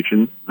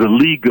organization, the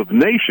League of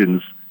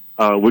Nations,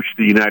 which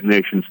the United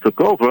Nations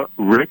took over,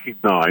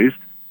 recognized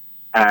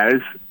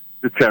as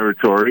the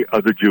territory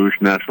of the Jewish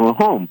national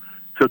home.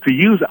 So to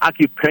use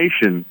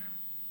occupation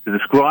to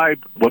describe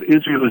what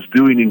Israel is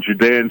doing in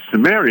Judea and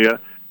Samaria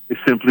is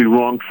simply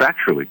wrong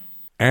factually.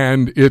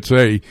 And it's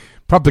a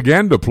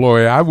propaganda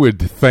ploy, I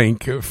would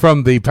think,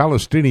 from the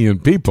Palestinian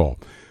people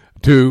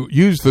to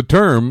use the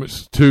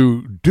terms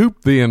to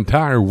dupe the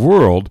entire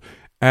world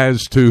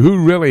as to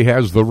who really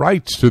has the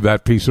rights to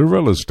that piece of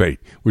real estate.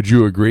 Would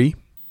you agree?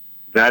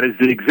 That is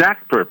the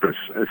exact purpose.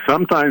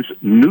 Sometimes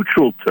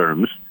neutral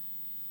terms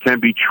can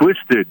be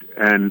twisted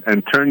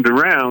and turned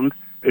around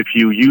if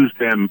you use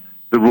them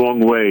the wrong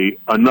way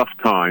enough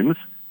times.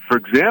 For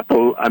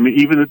example,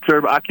 even the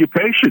term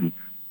occupation.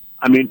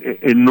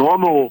 In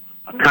normal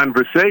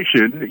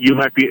conversation, you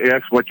might be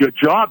asked what your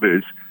job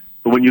is,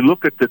 but when you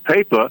look at the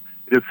paper,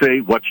 it'll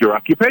say, what's your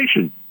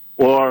occupation?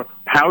 Or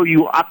how are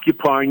you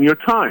occupying your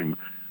time?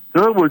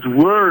 In other words,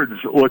 words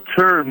or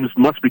terms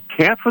must be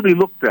carefully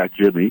looked at,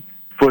 Jimmy,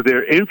 for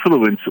their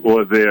influence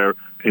or their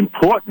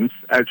importance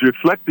as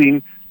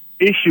reflecting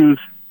issues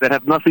that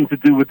have nothing to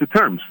do with the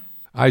terms.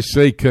 I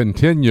say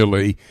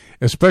continually,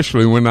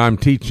 especially when I'm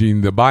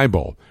teaching the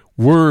Bible,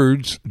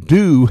 words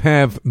do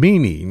have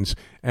meanings,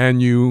 and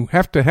you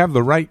have to have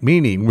the right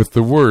meaning with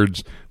the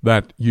words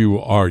that you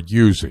are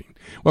using.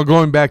 Well,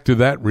 going back to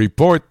that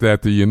report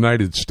that the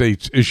United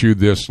States issued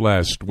this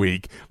last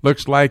week,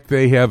 looks like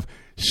they have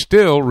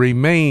still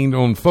remained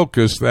on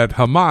focus that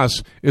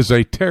Hamas is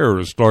a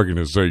terrorist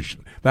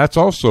organization. That's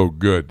also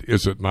good,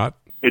 is it not?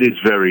 It is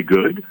very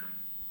good.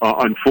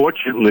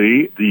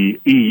 Unfortunately, the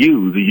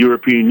EU, the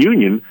European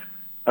Union,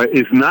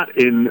 is not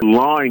in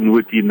line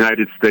with the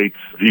United States'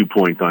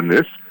 viewpoint on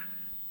this,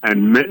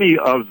 and many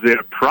of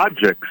their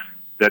projects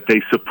that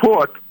they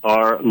support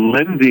are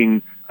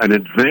lending an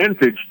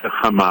advantage to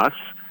Hamas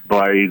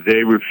by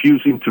they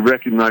refusing to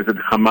recognize that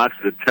Hamas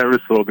is a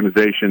terrorist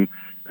organization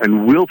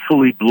and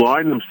willfully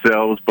blind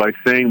themselves by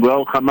saying,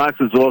 well, Hamas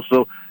is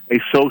also a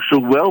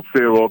social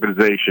welfare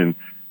organization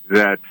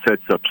that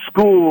sets up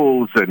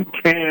schools and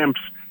camps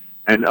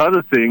and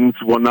other things,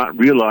 while not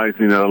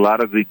realizing that a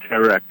lot of the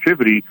terror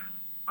activity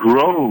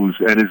grows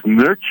and is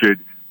nurtured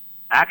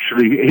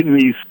actually in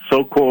these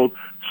so-called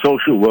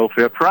social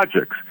welfare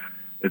projects.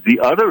 The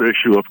other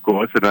issue, of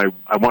course, and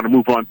I want to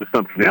move on to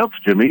something else,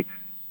 Jimmy,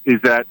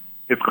 is that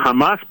if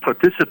Hamas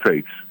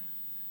participates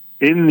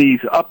in these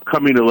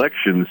upcoming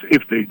elections,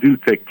 if they do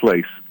take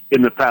place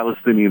in the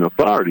Palestinian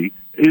Authority,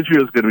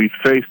 Israel is going to be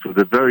faced with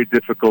a very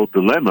difficult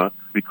dilemma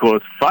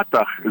because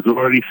Fatah is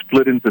already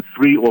split into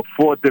 3 or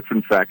 4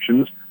 different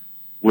factions,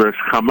 whereas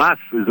Hamas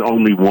is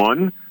only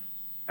one.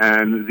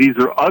 And these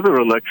are other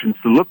elections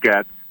to look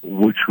at,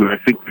 which I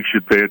think we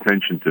should pay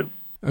attention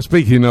to.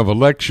 Speaking of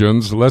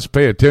elections, let's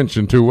pay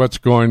attention to what's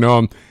going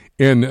on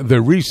in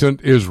the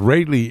recent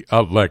Israeli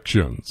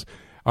elections.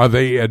 Are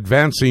they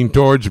advancing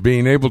towards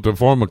being able to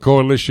form a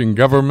coalition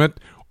government,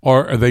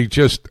 or are they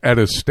just at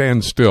a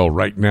standstill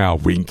right now,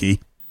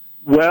 Winky?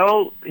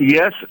 Well,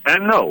 yes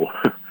and no.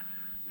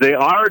 They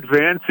are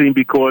advancing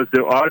because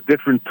there are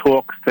different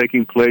talks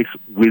taking place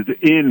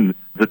within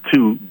the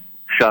two,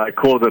 shall I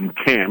call them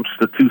camps,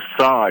 the two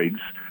sides,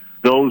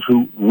 those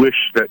who wish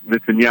that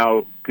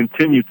Netanyahu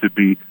continue to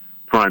be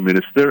prime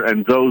minister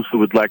and those who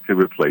would like to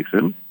replace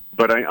him.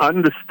 But I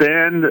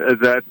understand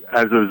that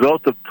as a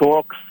result of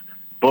talks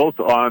both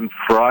on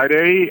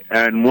Friday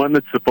and one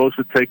that's supposed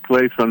to take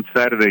place on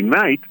Saturday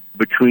night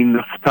between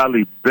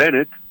Naftali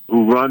Bennett,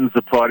 who runs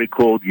a party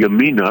called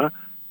Yamina,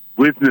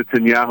 with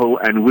Netanyahu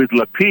and with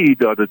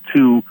Lapid are the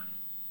two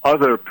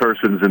other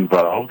persons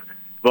involved.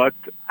 But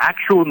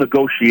actual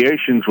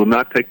negotiations will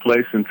not take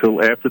place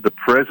until after the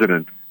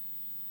president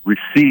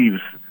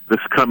receives this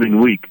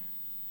coming week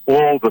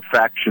all the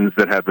factions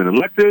that have been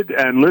elected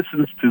and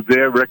listens to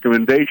their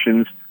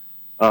recommendations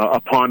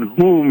upon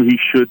whom he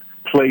should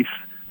place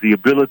the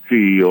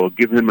ability or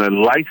give him a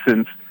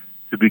license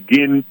to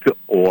begin to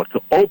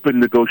open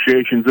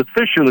negotiations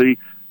officially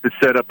to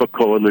set up a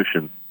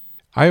coalition.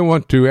 I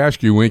want to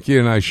ask you, Winky,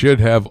 and I should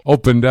have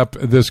opened up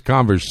this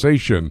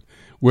conversation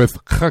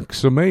with Chag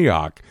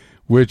Sameach,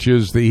 which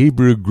is the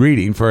Hebrew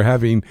greeting for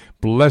having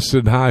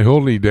blessed high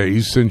holy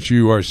days, since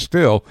you are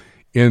still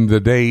in the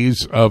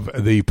days of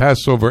the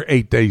Passover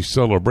 8-day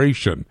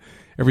celebration.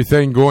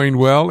 Everything going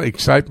well?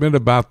 Excitement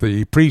about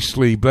the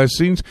priestly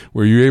blessings?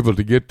 Were you able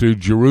to get to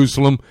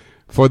Jerusalem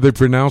for the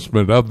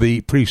pronouncement of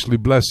the priestly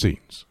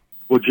blessings?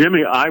 Well,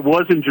 Jimmy, I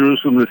was in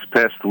Jerusalem this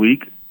past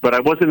week, but I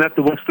wasn't at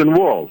the Western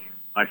Wall.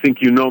 I think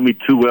you know me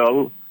too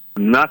well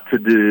not to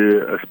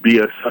be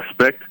a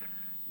suspect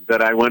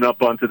that I went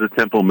up onto the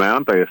Temple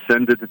Mount. I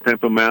ascended the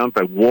Temple Mount.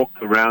 I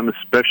walked around the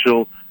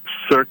special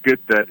circuit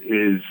that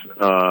is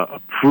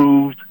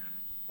approved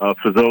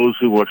for those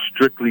who are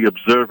strictly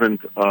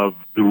observant of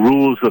the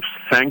rules of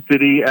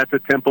sanctity at the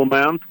Temple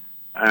Mount.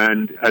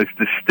 And as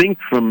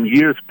distinct from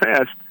years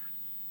past,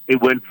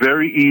 it went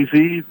very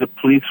easy. The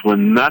police were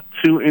not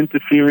too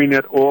interfering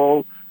at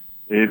all.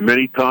 And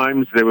many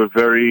times they were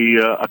very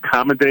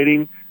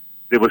accommodating.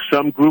 There were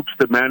some groups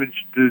that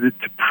managed to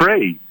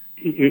pray,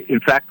 in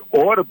fact,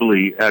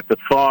 audibly at the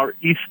far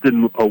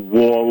eastern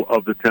wall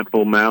of the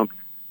Temple Mount,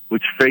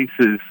 which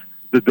faces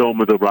the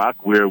Dome of the Rock,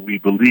 where we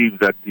believe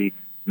that the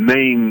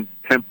main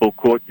temple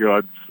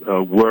courtyards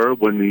were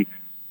when the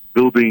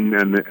building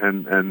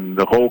and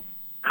the whole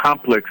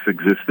complex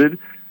existed.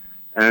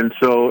 And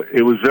so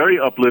it was very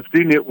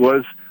uplifting. It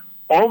was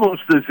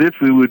almost as if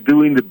we were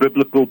doing the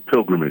biblical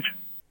pilgrimage.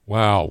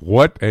 Wow,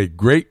 what a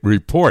great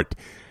report.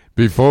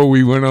 Before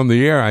we went on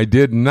the air, I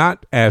did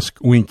not ask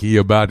Winky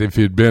about if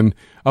he'd been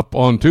up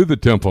onto the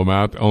Temple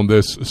Mount on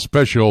this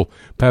special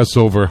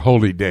Passover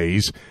holy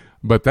days.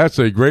 But that's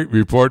a great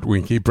report,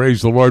 Winky.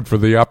 Praise the Lord for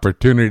the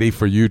opportunity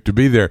for you to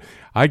be there.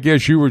 I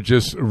guess you were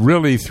just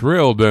really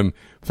thrilled and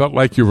felt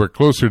like you were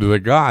closer to the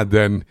God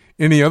than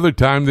any other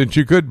time that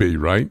you could be,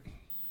 right?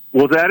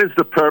 Well, that is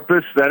the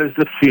purpose. That is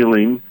the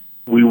feeling.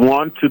 We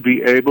want to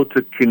be able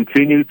to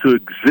continue to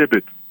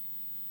exhibit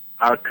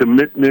our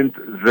commitment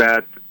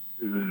that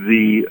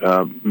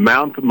the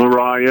Mount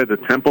Moriah, the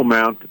Temple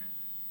Mount,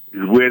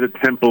 is where the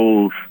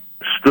temples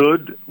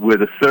stood, where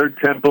the third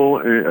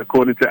temple,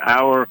 according to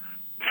our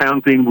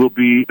counting, will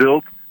be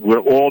built, where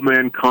all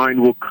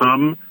mankind will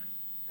come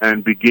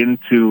and begin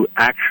to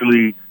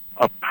actually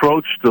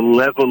approach the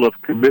level of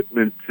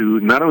commitment to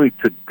not only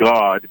to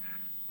God,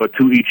 but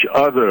to each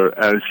other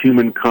as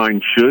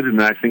humankind should.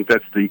 And I think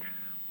that's the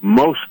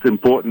most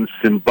important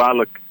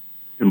symbolic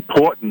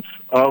importance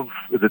of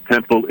the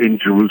temple in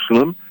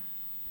Jerusalem.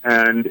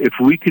 And if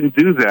we can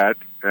do that,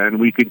 and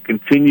we can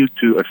continue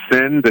to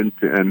ascend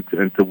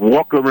and to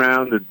walk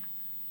around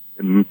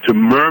and to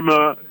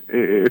murmur,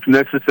 if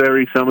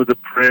necessary, some of the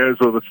prayers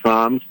or the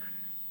psalms,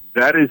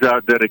 that is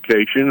our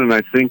dedication, and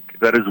I think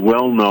that is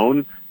well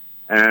known.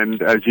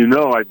 And as you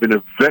know, I've been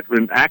a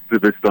veteran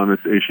activist on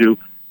this issue.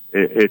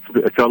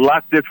 It's a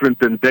lot different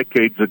than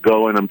decades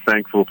ago, and I'm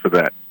thankful for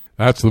that.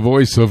 That's the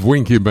voice of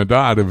Winky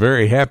Medad, a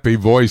very happy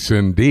voice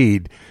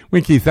indeed.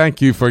 Winky, thank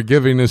you for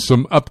giving us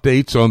some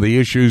updates on the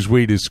issues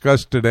we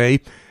discussed today.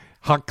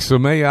 Chag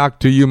Sameach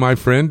to you, my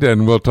friend,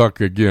 and we'll talk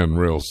again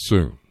real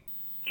soon.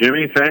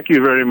 Jimmy, thank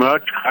you very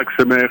much. Chag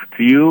Sameach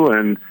to you,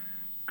 and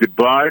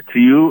goodbye to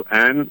you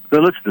and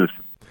the listeners.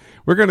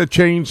 We're going to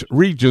change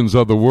regions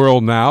of the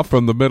world now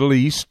from the Middle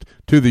East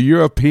to the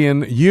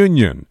European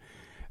Union.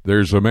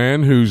 There's a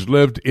man who's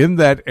lived in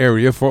that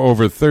area for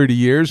over 30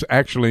 years,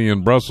 actually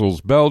in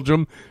Brussels,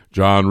 Belgium.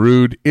 John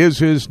Rood is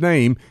his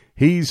name.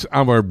 He's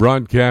our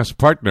broadcast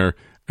partner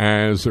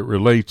as it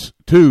relates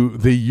to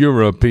the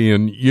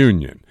European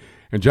Union.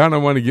 And, John, I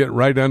want to get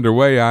right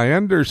underway. I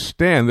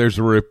understand there's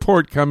a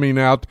report coming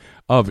out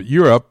of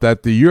Europe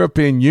that the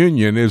European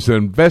Union is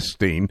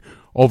investing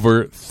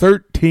over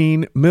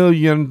 $13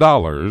 million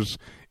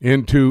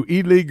into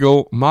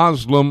illegal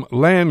Muslim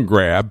land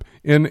grab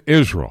in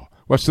Israel.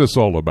 What's this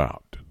all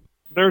about?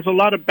 There's a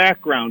lot of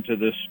background to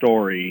this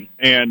story,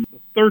 and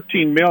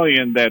 $13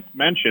 million that's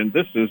mentioned,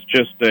 this is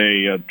just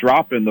a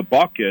drop in the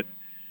bucket.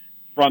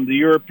 From the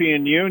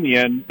European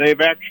Union, they've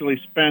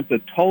actually spent a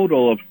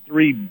total of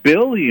 $3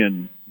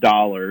 billion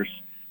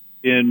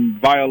in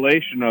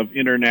violation of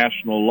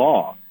international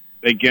law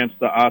against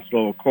the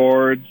Oslo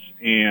Accords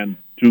and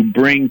to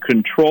bring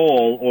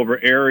control over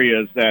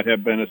areas that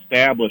have been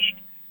established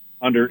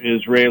under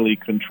Israeli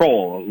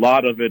control. A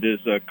lot of it is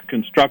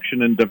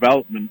construction and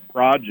development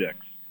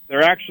projects.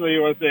 There actually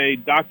was a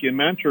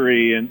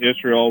documentary in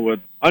Israel with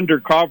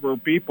undercover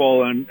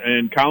people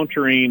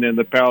encountering in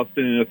the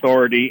Palestinian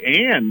Authority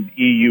and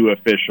EU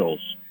officials,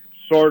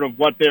 sort of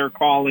what they're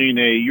calling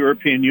a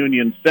European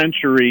Union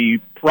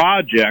century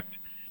project,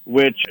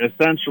 which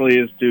essentially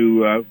is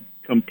to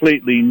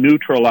completely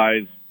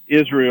neutralize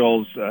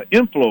Israel's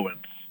influence.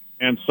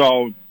 And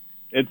so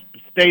it's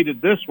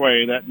stated this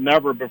way, that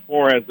never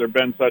before has there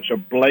been such a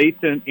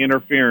blatant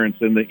interference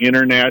in the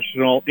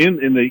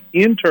in the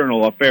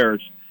internal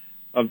affairs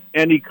of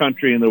any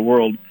country in the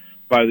world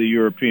by the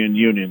European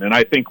Union, and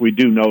I think we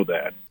do know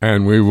that.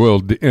 And we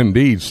will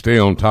indeed stay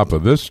on top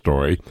of this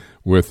story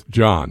with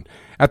John.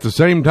 At the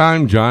same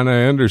time, John,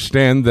 I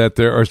understand that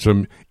there are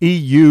some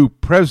EU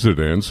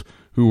presidents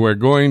who are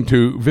going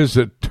to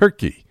visit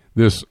Turkey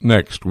this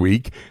next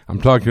week.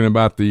 I'm talking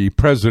about the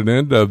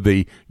president of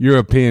the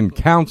European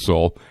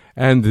Council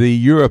and the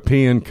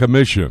European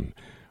Commission.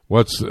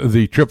 What's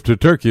the trip to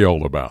Turkey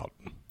all about?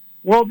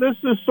 Well, this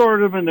is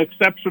sort of an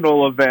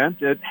exceptional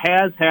event. It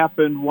has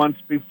happened once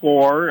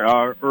before,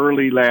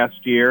 early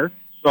last year.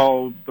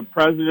 So the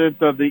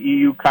president of the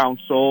EU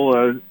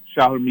Council,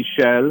 Charles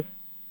Michel,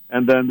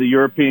 and then the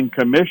European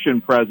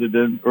Commission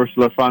president,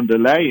 Ursula von der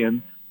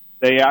Leyen,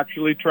 they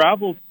actually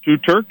traveled to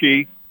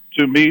Turkey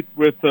to meet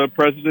with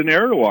President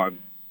Erdogan.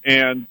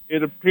 And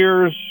it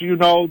appears,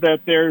 that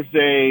there's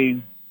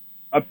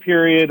a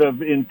period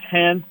of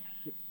intense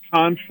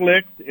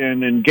conflict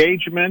and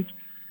engagement,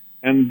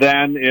 and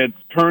then it's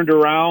turned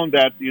around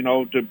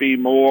to be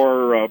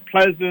more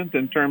pleasant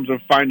in terms of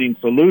finding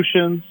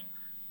solutions.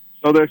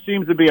 So there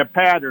seems to be a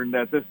pattern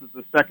that this is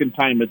the second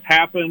time it's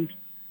happened,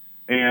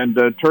 and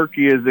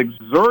Turkey is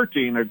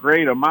exerting a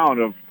great amount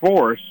of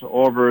force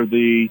over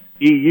the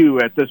EU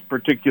at this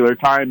particular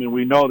time, and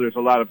we know there's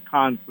a lot of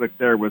conflict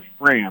there with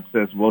France,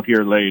 as we'll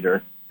hear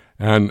later.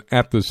 And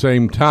at the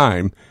same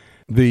time,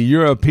 the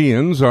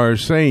Europeans are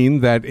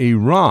saying that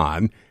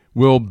Iran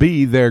will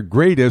be their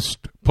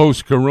greatest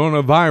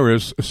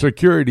post-coronavirus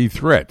security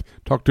threat.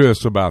 Talk to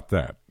us about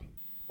that.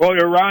 Well,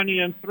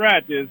 Iranian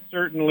threat is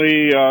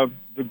certainly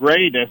the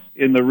greatest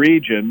in the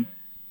region,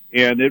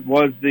 and it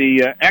was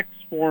the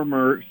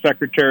ex-former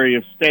Secretary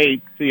of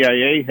State,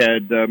 CIA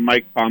head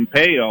Mike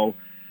Pompeo,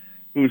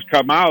 who's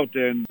come out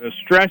and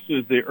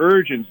stresses the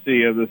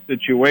urgency of the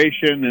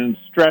situation and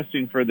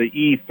stressing for the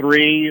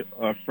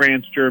E3,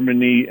 France,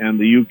 Germany, and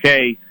the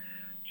UK,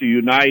 to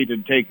unite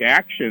and take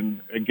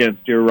action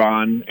against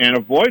Iran and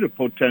avoid a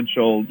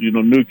potential,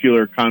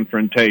 nuclear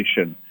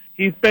confrontation.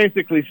 He's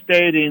basically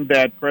stating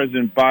that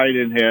President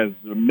Biden has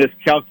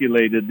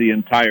miscalculated the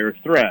entire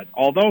threat.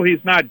 Although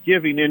he's not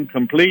giving in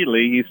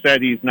completely, he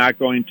said he's not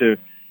going to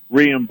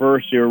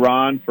reimburse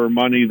Iran for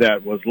money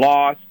that was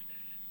lost.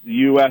 The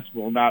U.S.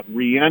 will not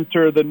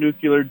re-enter the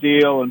nuclear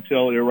deal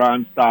until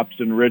Iran stops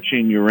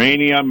enriching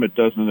uranium. It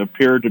doesn't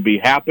appear to be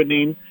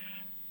happening.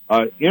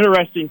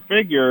 Interesting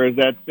figure is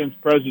that since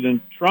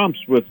President Trump's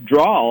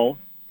withdrawal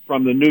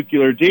from the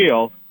nuclear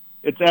deal,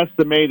 it's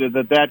estimated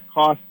that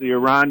cost the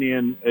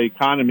Iranian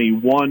economy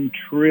 $1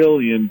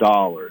 trillion.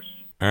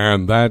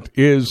 And that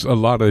is a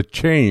lot of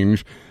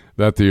change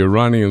that the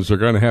Iranians are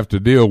going to have to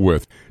deal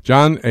with.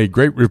 John, a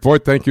great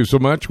report. Thank you so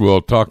much.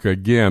 We'll talk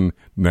again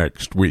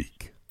next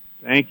week.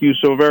 Thank you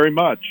so very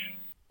much.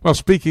 Well,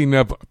 speaking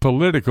of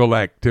political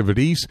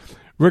activities,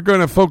 we're going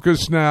to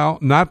focus now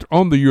not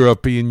on the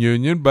European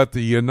Union, but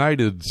the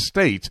United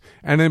States,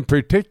 and in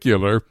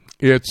particular,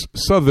 its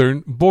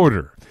southern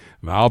border.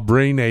 And I'll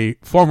bring a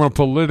former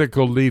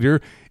political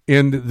leader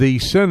in the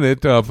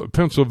Senate of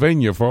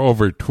Pennsylvania for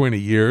over 20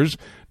 years.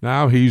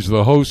 Now he's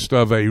the host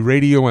of a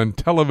radio and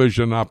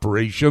television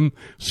operation,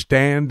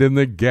 Stand in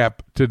the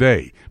Gap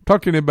Today.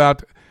 Talking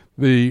about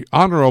the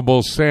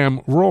Honorable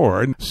Sam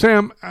Rohrer. And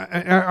Sam,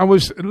 I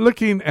was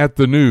looking at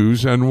the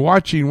news and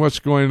watching what's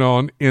going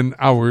on in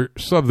our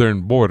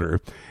southern border.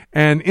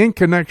 And in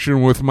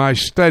connection with my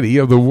study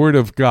of the Word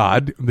of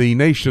God, the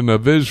nation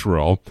of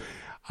Israel,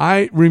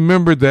 I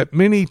remembered that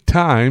many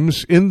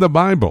times in the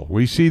Bible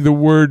we see the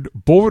word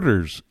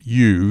borders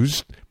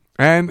used,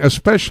 and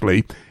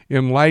especially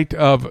in light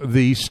of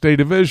the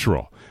state of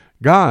Israel.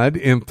 God,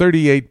 in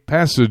 38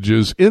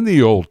 passages in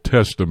the Old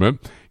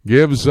Testament,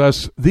 gives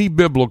us the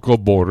biblical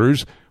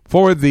borders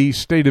for the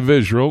state of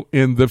Israel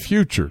in the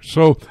future.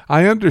 So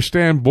I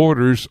understand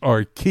borders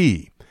are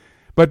key.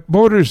 But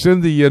borders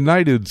in the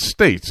United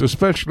States,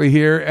 especially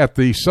here at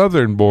the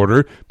southern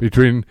border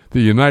between the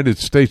United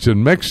States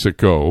and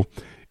Mexico,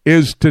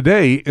 is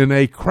today in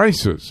a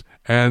crisis.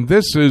 And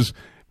this is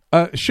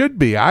should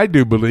be, I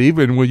do believe,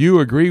 and will you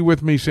agree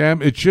with me,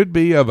 Sam, it should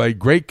be of a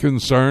great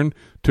concern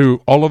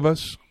to all of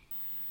us?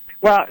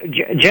 Well,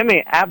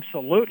 Jimmy,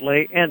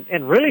 absolutely,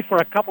 and really for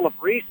a couple of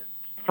reasons.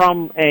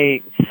 From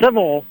a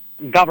civil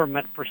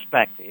government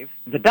perspective,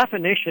 the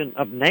definition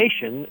of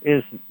nation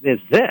is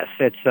this.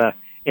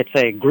 It's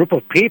a group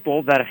of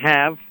people that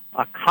have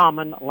a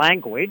common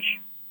language,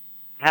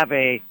 have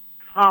a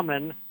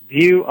common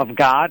view of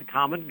God,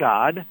 common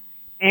God,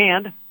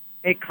 and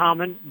a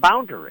common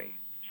boundary.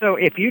 So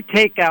if you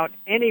take out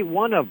any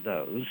one of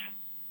those,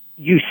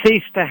 you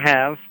cease to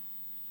have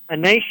a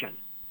nation.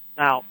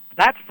 Now,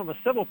 that's from a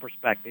civil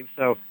perspective,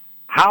 so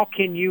how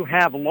can you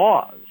have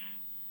laws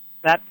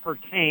that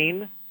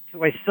pertain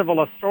to a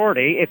civil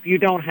authority if you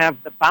don't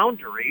have the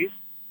boundaries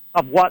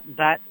of what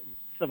that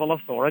civil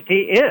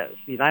authority is?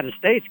 The United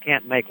States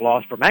can't make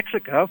laws for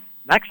Mexico.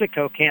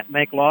 Mexico can't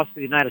make laws for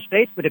the United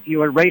States, but if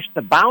you erase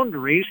the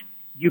boundaries,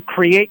 you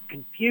create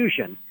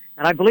confusion.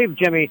 And I believe,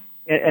 Jimmy,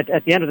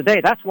 at the end of the day,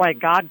 that's why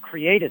God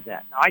created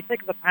that. Now, I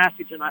think of the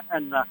passage in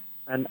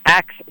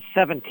Acts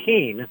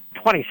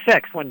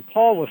 17:26, when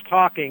Paul was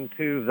talking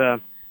to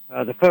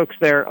the folks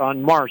there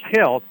on Mars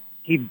Hill,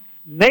 he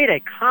made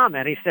a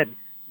comment. He said,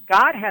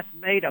 God hath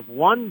made of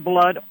one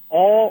blood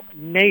all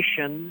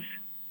nations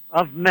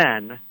of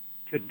men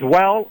to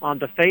dwell on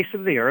the face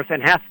of the earth,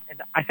 and hath,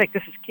 and I think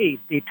this is key,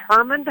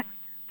 determined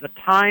the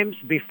times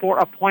before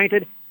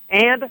appointed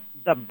and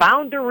the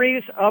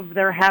boundaries of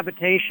their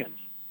habitations.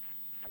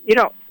 You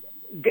know,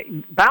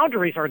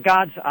 boundaries are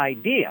God's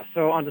idea.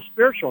 So on the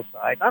spiritual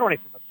side, not only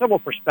from a civil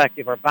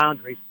perspective are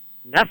boundaries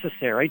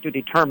necessary to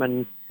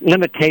determine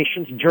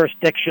limitations,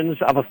 jurisdictions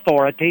of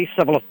authority,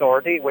 civil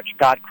authority, which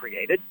God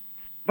created,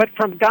 but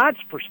from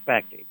God's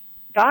perspective,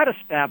 God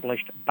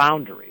established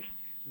boundaries.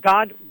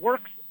 God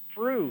works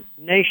through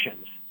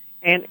nations.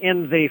 And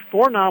in the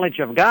foreknowledge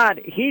of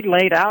God, he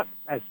laid out,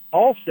 as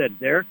Paul said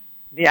there,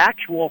 the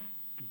actual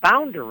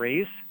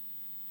boundaries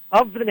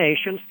of the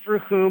nations through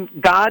whom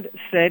God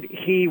said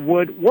he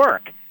would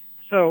work.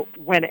 So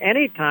when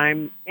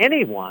anytime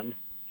anyone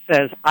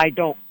says, I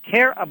don't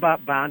care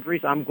about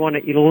boundaries, I'm going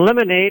to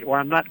eliminate or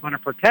I'm not going to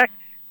protect,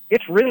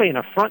 it's really an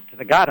affront to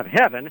the God of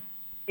heaven,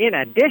 in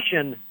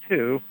addition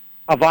to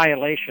a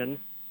violation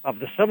of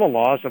the civil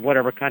laws of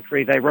whatever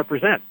country they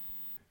represent.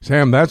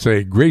 Sam, that's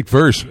a great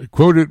verse.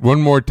 Quote it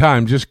one more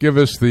time. Just give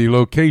us the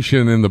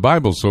location in the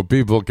Bible so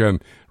people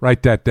can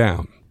write that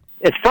down.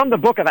 It's from the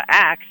book of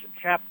Acts,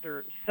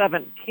 chapter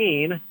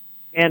 17,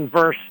 and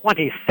verse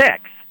 26.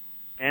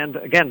 And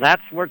again,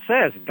 that's where it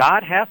says,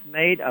 God hath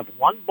made of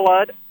one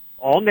blood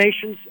all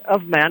nations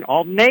of men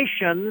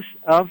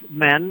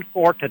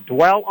for to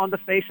dwell on the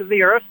face of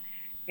the earth,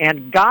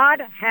 and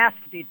God hath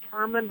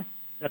determined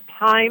the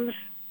times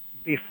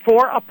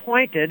before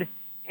appointed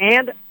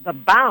and the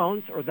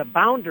bounds or the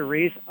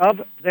boundaries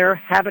of their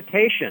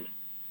habitation.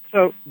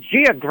 So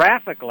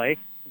geographically,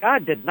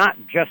 God did not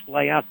just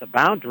lay out the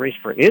boundaries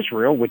for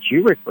Israel, which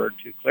you referred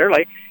to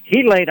clearly.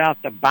 He laid out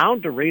the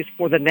boundaries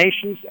for the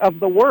nations of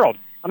the world.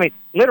 I mean,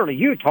 literally,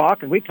 you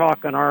talk, and we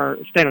talk on our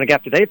Stand on the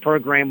Gap Today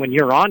program when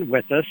you're on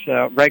with us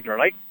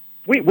regularly.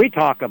 We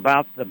talk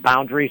about the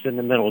boundaries in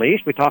the Middle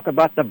East. We talk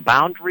about the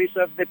boundaries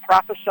of the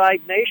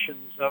prophesied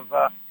nations, of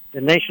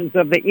the nations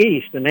of the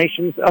East, the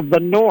nations of the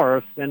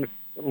North, and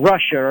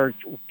Russia or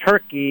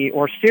Turkey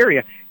or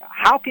Syria.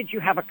 How could you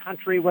have a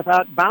country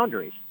without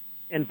boundaries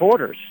and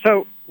borders?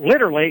 So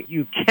literally,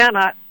 you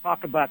cannot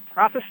talk about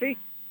prophecy.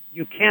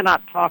 You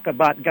cannot talk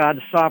about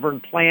God's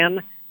sovereign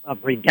plan of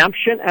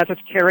redemption as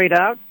it's carried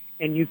out,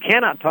 and you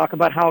cannot talk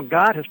about how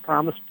God has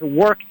promised to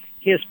work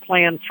his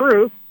plan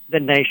through the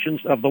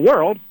nations of the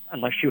world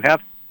unless you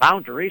have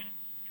boundaries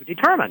to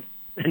determine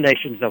the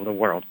nations of the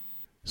world.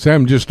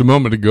 Sam, just a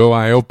moment ago,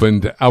 I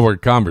opened our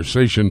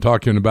conversation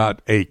talking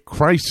about a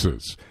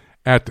crisis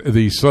at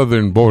the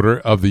southern border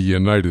of the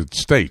United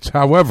States.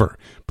 However,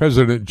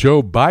 President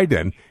Joe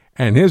Biden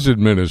and his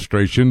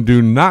administration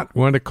do not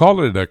want to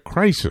call it a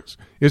crisis.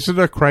 Is it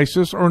a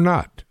crisis or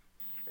not?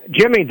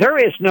 Jimmy, there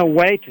is no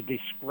way to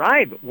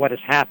describe what is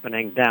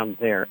happening down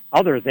there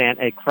other than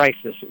a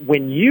crisis.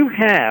 When you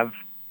have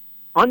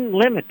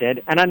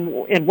unlimited,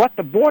 and what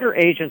the border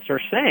agents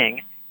are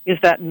saying is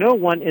that no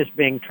one is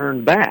being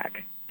turned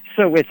back.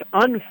 So it's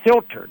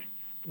unfiltered,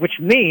 which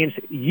means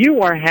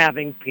you are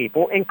having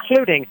people,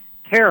 including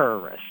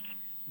terrorists,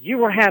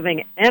 you are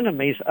having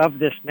enemies of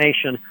this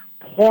nation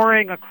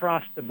pouring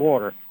across the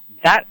border.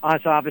 That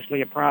is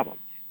obviously a problem.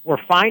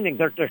 We're finding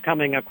that they're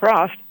coming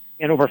across,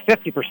 and over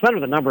 50% of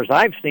the numbers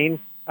I've seen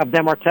of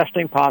them are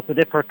testing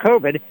positive for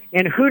COVID,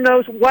 and who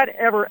knows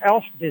whatever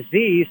else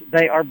disease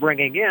they are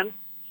bringing in.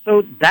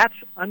 So that's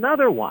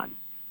another one.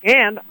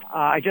 And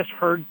I just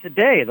heard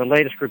today the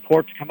latest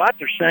reports come out.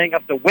 They're saying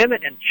of the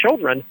women and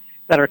children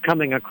that are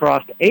coming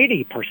across,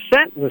 80%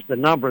 was the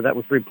number that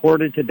was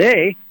reported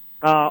today,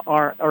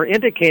 are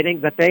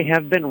indicating that they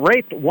have been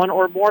raped one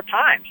or more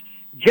times.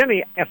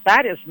 Jimmy, if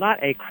that is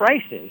not a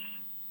crisis,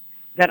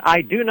 then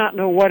I do not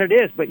know what it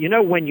is. But, you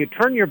know, when you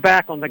turn your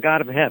back on the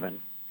God of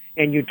heaven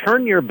and you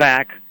turn your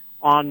back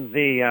on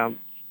the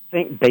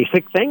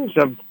basic things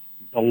of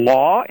the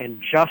law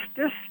and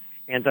justice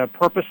and the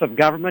purpose of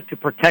government to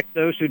protect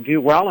those who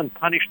do well and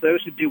punish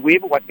those who do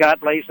evil, what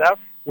God lays out,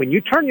 when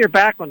you turn your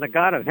back on the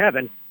God of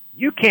heaven,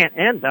 you can't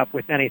end up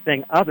with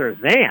anything other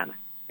than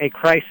a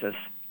crisis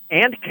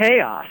and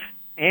chaos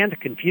and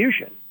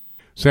confusion.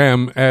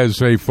 Sam,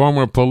 as a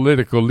former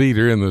political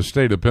leader in the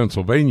state of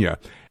Pennsylvania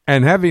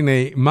and having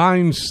a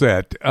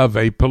mindset of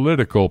a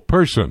political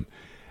person,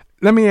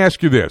 let me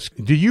ask you this.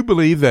 Do you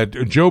believe that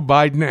Joe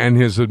Biden and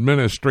his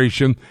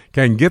administration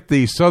can get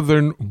the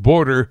southern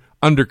border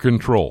under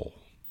control?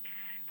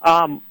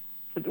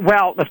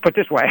 Well, let's put it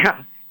this way.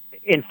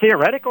 In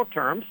theoretical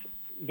terms,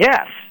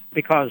 yes,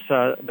 because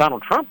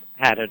Donald Trump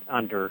had it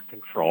under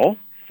control,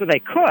 so they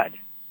could,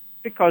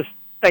 because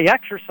they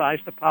exercise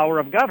the power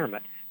of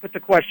government. But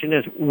the question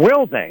is,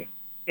 will they?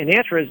 And the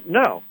answer is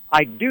no.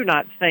 I do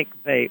not think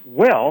they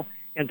will,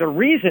 and the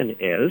reason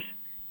is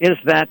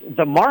that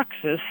the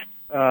Marxists,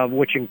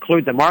 which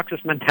include the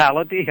Marxist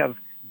mentality of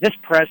this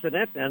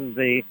president and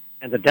the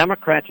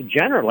Democrats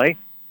generally,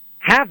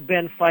 have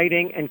been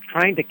fighting and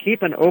trying to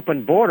keep an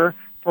open border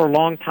for a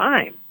long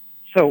time.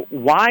 So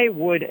why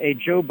would a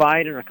Joe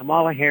Biden or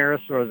Kamala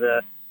Harris or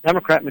the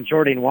Democrat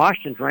majority in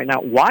Washington right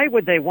now, why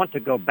would they want to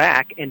go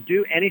back and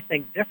do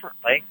anything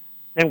differently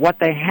than what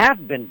they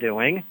have been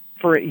doing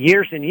for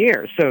years and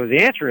years? So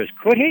the answer is,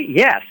 could he?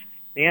 Yes.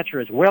 The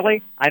answer is, will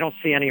he? I don't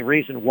see any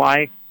reason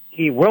why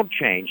he will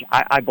change.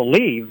 I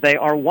believe they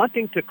are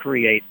wanting to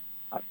create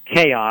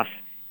chaos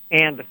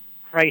and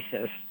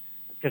crisis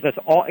because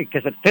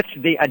it fits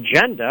the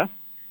agenda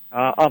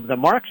of the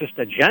Marxist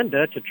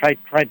agenda to try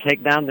to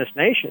take down this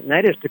nation. And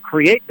that is to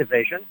create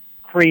division,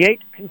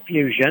 create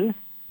confusion,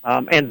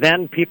 and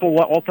then people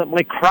will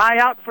ultimately cry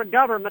out for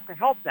government to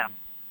help them.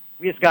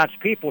 We as God's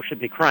people should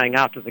be crying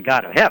out to the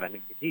God of heaven,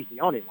 because He's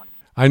the only one.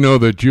 I know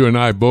that you and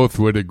I both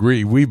would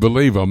agree. We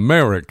believe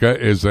America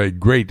is a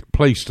great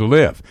place to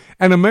live.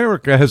 And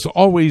America has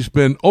always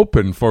been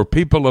open for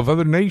people of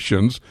other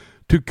nations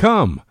to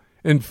come.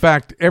 In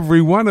fact,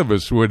 every one of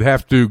us would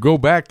have to go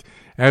back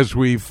as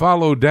we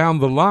follow down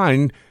the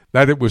line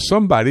that it was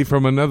somebody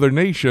from another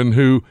nation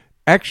who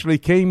actually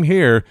came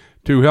here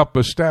to help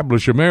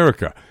establish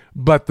America.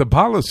 But the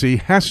policy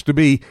has to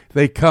be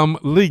they come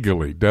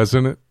legally,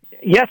 doesn't it?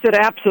 Yes, it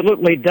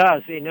absolutely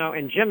does.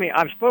 And Jimmy,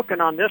 I've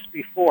spoken on this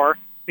before,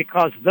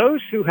 because those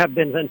who have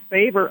been in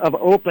favor of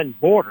open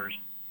borders,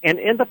 and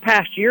in the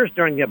past years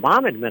during the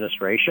Obama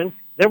administration,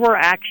 there were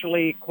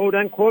actually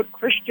quote-unquote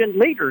Christian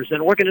leaders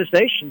and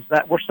organizations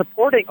that were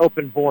supporting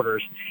open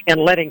borders and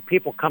letting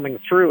people coming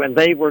through, and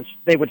they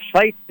would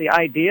cite the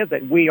idea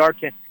that we are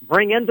to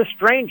bring in the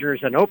strangers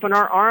and open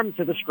our arms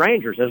to the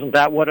strangers. Isn't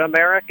that what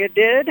America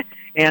did?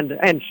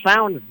 And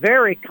sound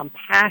very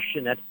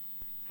compassionate.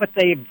 But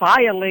they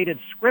violated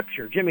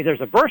Scripture. Jimmy,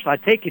 there's a verse I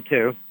take you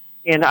to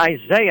in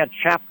Isaiah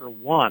chapter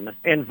 1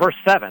 in verse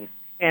 7.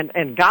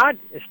 And God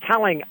is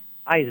telling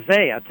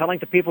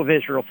the people of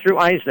Israel through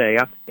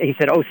Isaiah, He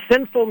said, "O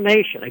sinful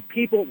nation, a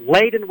people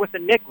laden with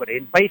iniquity."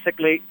 And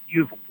basically,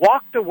 you've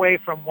walked away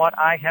from what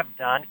I have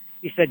done.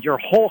 He said, your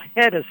whole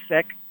head is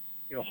sick,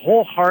 your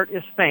whole heart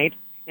is faint.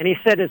 And He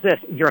said is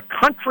this, your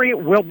country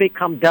will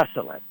become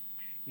desolate,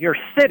 your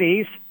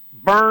cities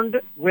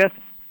burned with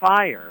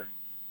fire.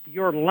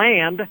 Your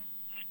land,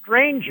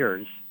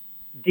 strangers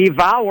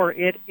devour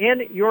it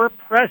in your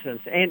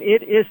presence, and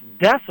it is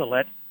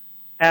desolate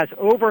as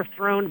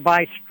overthrown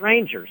by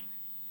strangers.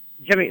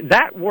 Jimmy,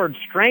 that word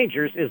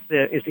strangers is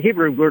the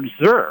Hebrew word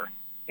zur,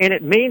 and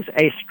it means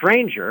a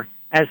stranger,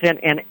 as in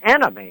an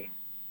enemy,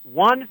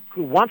 one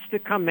who wants to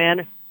come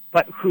in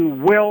but who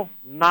will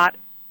not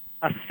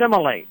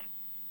assimilate.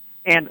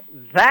 And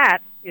that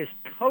is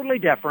totally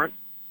different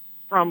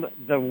from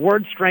the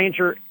word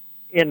stranger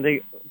in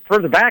the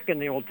further back in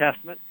the Old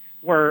Testament,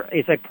 where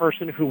it's a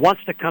person who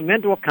wants to come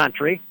into a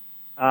country,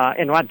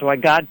 and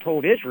what God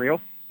told Israel,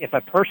 if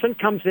a person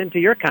comes into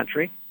your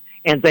country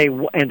and they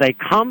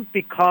come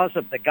because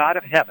of the God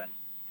of heaven,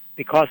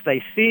 because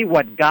they see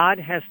what God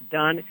has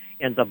done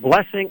in the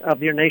blessing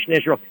of your nation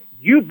Israel,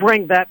 you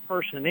bring that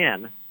person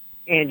in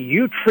and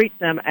you treat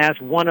them as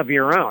one of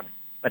your own.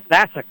 But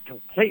that's a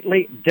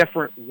completely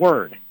different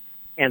word.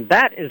 And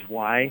that is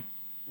why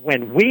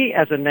when we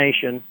as a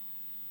nation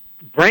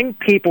bring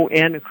people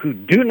in who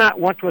do not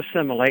want to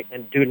assimilate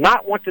and do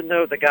not want to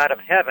know the God of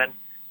heaven,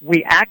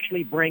 we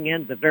actually bring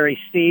in the very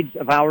seeds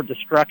of our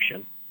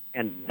destruction.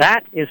 And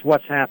that is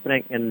what's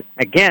happening. And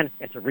again,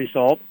 it's a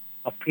result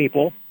of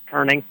people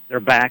turning their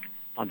back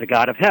on the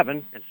God of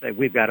heaven and say,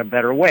 we've got a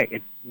better way.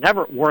 It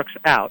never works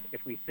out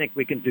if we think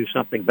we can do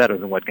something better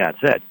than what God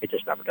said. It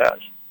just never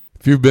does.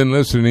 If you've been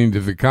listening to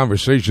the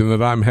conversation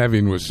that I'm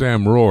having with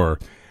Sam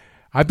Rohrer,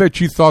 I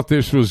bet you thought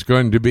this was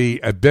going to be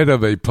a bit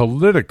of a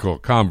political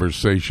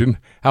conversation.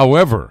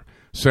 However,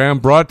 Sam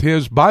brought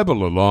his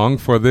Bible along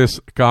for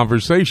this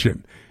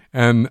conversation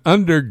and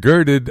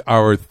undergirded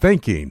our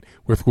thinking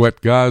with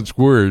what God's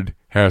Word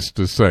has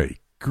to say.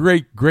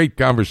 Great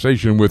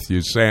conversation with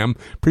you, Sam.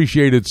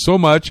 Appreciate it so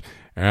much,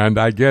 and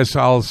I guess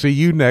I'll see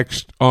you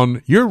next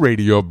on your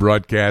radio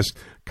broadcast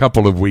a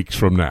couple of weeks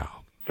from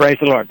now. Praise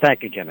the Lord.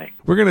 Thank you, Jimmy.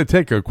 We're going to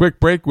take a quick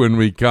break. When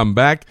we come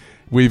back,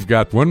 we've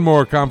got one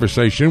more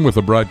conversation with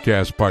a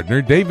broadcast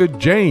partner, David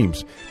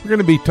James. We're going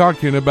to be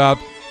talking about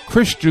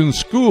Christian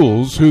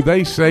schools who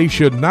they say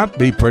should not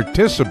be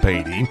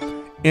participating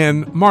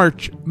in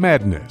March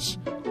Madness.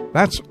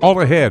 That's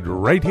all ahead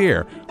right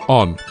here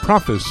on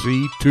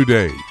Prophecy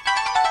Today.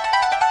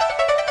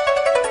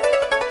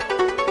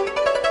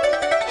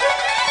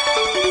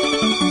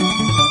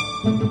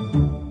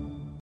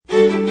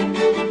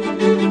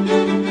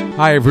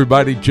 Hi,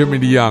 everybody. Jimmy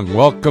DeYoung.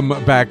 Welcome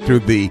back to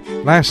the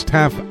last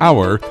half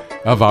hour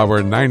of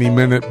our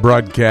 90-minute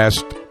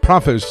broadcast,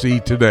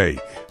 Prophecy Today.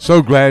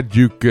 So glad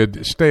you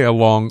could stay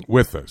along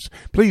with us.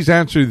 Please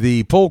answer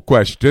the poll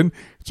question.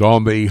 It's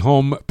on the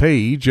home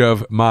page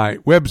of my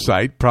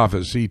website,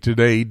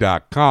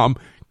 prophecytoday.com.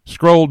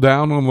 Scroll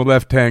down on the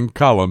left-hand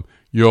column.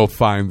 You'll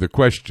find the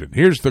question.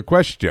 Here's the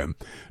question.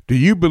 Do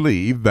you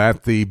believe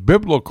that the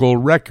biblical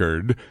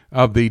record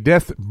of the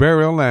death,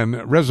 burial,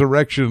 and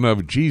resurrection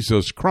of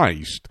Jesus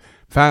Christ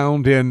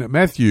found in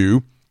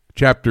Matthew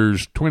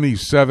chapters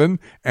 27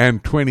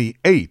 and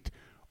 28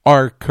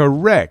 are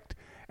correct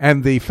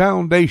and the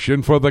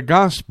foundation for the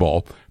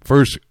gospel?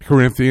 1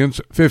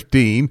 Corinthians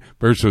 15,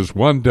 verses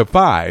 1 to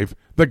 5,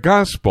 the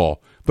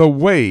gospel, the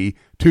way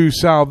to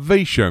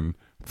salvation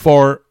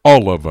for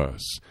all of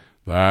us.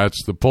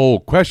 That's the poll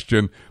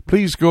question.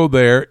 Please go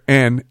there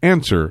and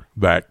answer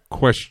that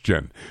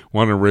question.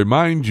 Want to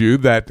remind you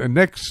that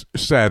next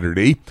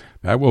Saturday,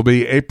 That will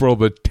be April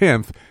the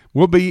 10th.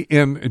 We'll be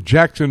in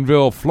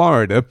Jacksonville,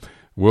 Florida.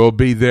 We'll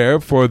be there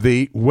for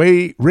the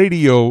Way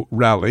Radio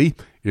Rally.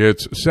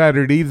 It's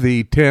Saturday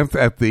the 10th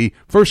at the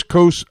First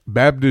Coast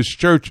Baptist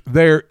Church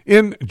there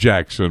in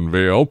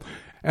Jacksonville,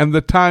 and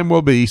the time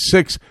will be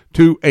 6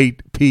 to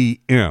 8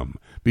 p.m.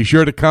 Be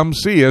sure to come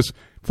see us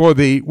for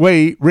the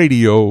Way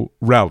Radio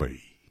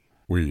Rally.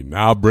 We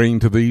now bring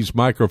to these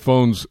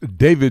microphones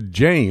David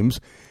James.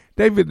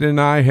 David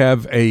and I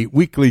have a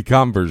weekly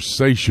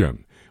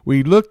conversation.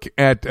 We look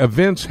at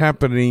events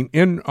happening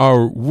in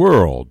our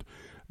world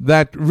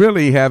that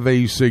really have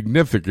a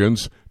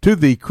significance to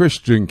the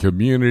Christian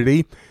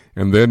community,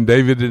 and then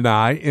David and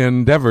I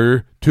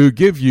endeavor to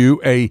give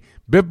you a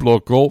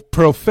biblical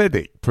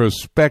prophetic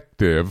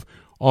perspective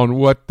on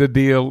what the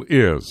deal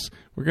is.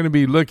 We're going to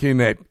be looking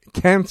at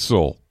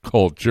cancel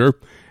culture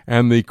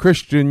and the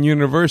Christian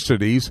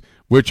universities,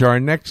 which are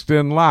next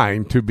in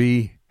line to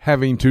be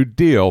having to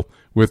deal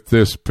with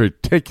this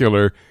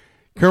particular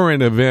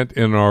current event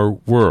in our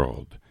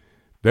world.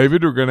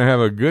 David, we're going to have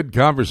a good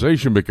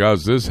conversation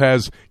because this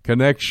has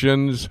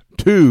connections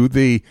to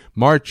the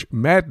March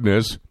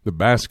Madness, the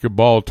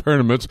basketball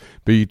tournaments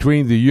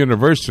between the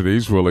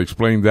universities. We'll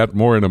explain that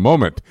more in a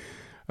moment.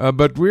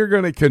 But we're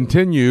going to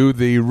continue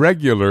the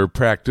regular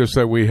practice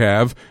that we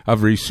have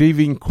of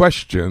receiving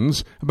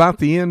questions about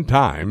the end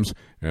times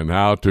and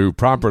how to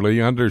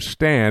properly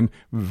understand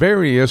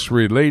various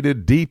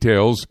related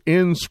details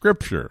in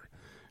Scripture.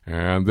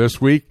 And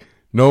this week,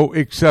 no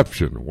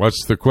exception.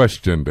 What's the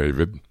question,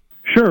 David?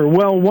 Sure.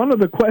 Well, one of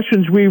the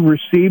questions we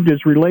received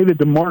is related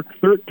to Mark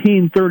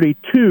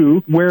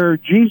 13:32, where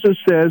Jesus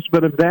says,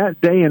 "But of that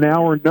day and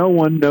hour no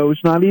one knows,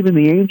 not even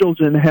the angels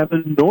in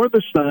heaven, nor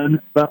the Son,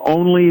 but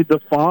only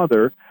the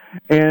Father."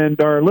 And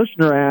our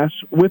listener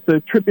asks, with the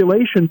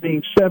tribulation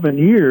being 7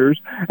 years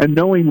and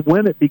knowing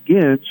when it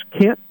begins,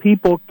 can't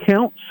people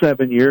count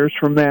 7 years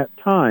from that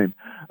time?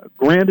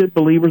 Granted,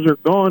 believers are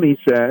gone, he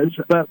says,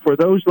 but for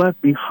those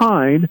left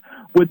behind,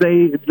 would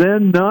they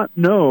then not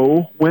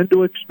know when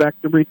to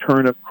expect the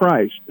return of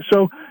Christ?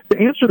 So to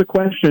answer the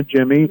question,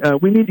 Jimmy,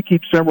 we need to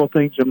keep several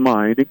things in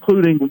mind,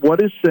 including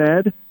what is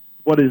said,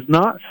 what is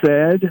not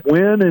said,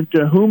 when and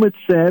to whom it's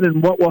said,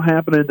 and what will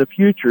happen in the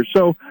future.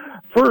 So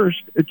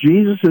first,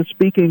 Jesus is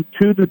speaking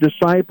to the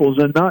disciples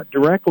and not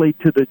directly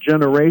to the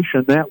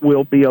generation that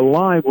will be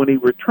alive when he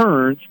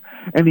returns.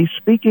 And he's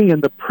speaking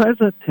in the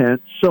present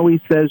tense, so he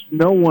says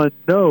no one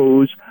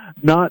knows,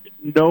 not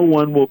no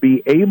one will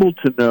be able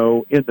to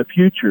know in the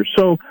future.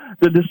 So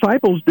the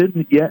disciples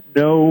didn't yet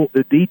know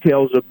the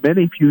details of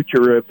many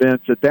future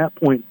events at that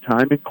point in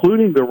time,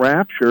 including the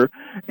rapture.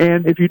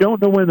 And if you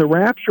don't know when the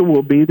rapture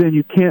will be, then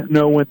you can't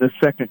know when the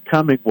second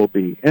coming will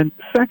be. And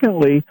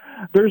secondly,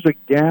 there's a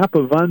gap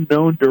of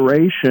unknown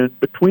duration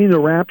between the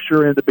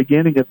rapture and the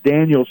beginning of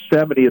Daniel's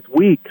 70th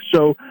week.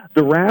 So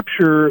the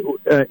rapture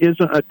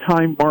isn't a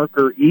time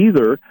marker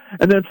either.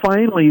 And then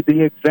finally,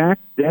 the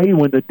exact day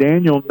when the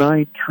Daniel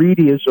 9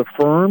 treaty is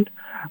affirmed,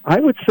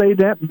 I would say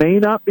that may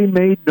not be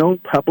made known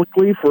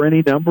publicly for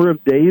any number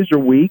of days or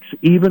weeks,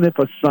 even if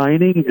a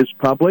signing is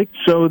public.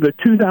 So the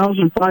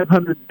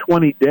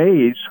 2,520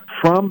 days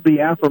from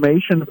the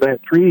affirmation of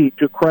that treaty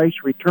to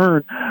Christ's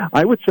return,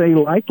 I would say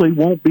likely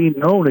won't be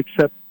known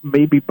except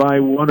maybe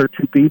by one or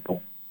two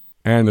people.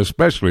 And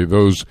especially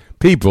those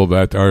people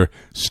that are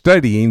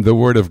studying the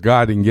Word of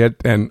God and get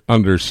an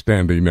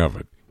understanding of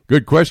it.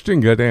 Good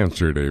question, good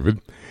answer, David.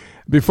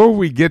 Before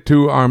we get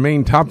to our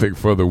main topic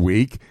for the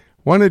week,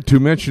 wanted to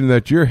mention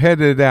that you're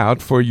headed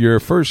out for your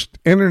first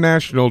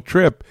international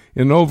trip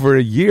in over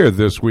a year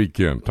this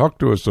weekend. Talk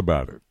to us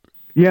about it.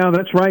 Yeah,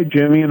 that's right,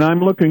 Jimmy, and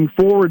I'm looking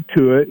forward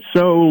to it.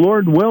 So,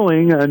 Lord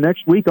willing,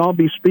 next week I'll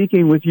be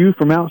speaking with you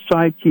from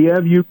outside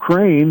Kiev,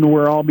 Ukraine,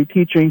 where I'll be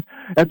teaching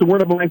at the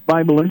Word of Life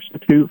Bible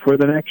Institute for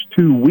the next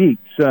 2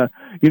 weeks.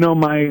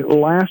 My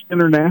last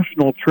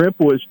international trip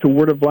was to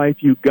Word of Life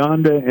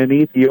Uganda and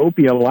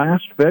Ethiopia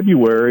last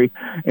February,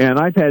 and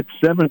I've had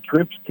 7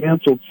 trips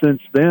canceled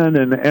since then,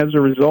 and as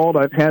a result,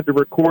 I've had to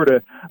record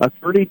a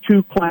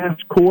 32-class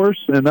course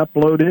and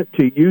upload it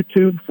to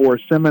YouTube for a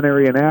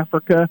seminary in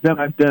Africa. Then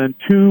I've done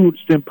 2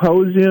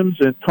 symposiums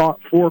and taught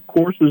 4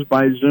 courses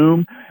by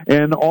Zoom,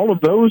 and all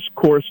of those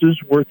courses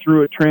were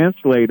through a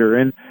translator.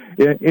 And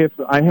if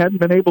I hadn't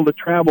been able to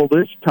travel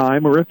this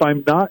time, or if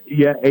I'm not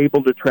yet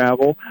able to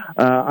travel,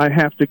 I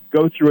have to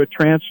go through a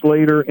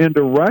translator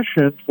into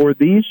Russian for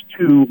these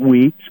 2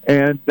 weeks,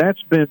 and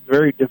that's been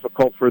very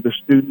difficult for the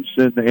students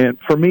and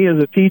for me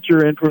as a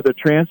teacher and for the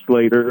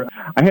translator.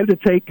 I had to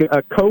take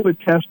a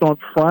COVID test on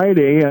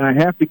Friday, and I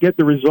have to get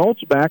the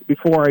results back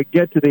before I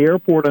get to the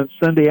airport on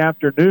Sunday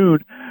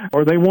afternoon,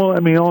 or they won't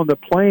let me on the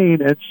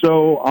plane, and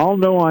so I'll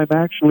know I'm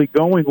actually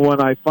going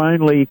when I'm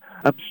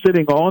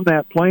sitting on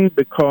that plane,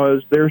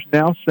 because they're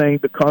now saying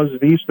because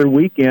of Easter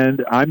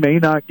weekend, I may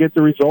not get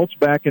the results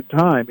back in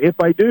time. If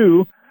I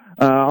do,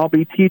 I'll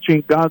be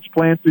teaching God's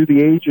Plan Through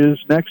the Ages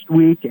next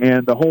week,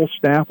 and the whole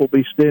staff will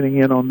be sitting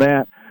in on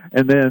that.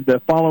 And then the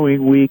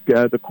following week,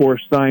 the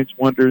course Signs,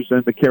 Wonders,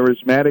 and the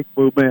Charismatic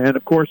Movement. And,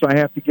 of course, I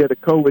have to get a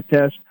COVID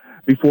test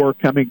before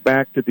coming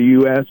back to the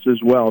U.S. as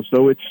well.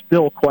 So it's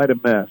still quite a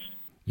mess.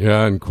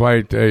 Yeah, and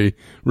quite a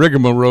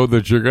rigmarole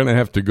that you're going to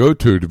have to go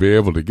to be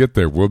able to get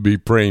there. We'll be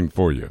praying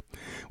for you.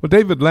 Well,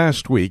 David,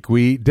 last week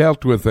we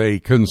dealt with a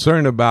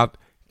concern about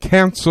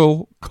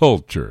cancel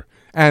culture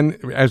and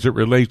as it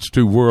relates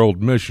to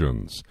world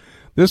missions.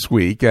 This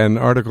week, an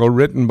article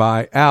written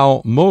by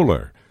Al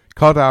Mohler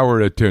caught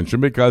our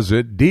attention because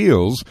it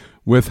deals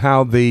with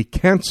how the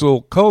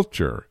cancel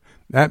culture,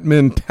 that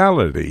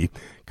mentality,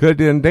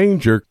 could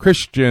endanger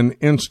Christian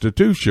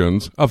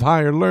institutions of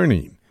higher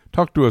learning.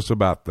 Talk to us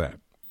about that.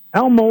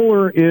 Al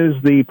Mohler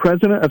is the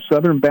president of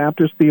Southern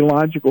Baptist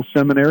Theological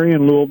Seminary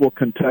in Louisville,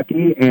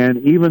 Kentucky, and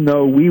even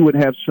though we would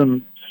have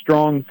some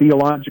strong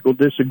theological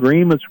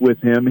disagreements with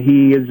him,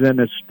 he is an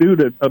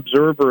astute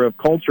observer of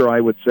culture,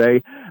 I would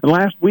say. And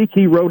last week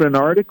he wrote an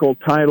article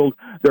titled,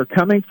 "They're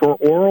Coming for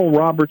Oral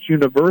Roberts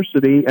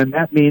University, and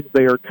that means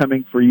they are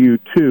coming for you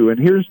too." And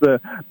here's the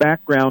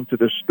background to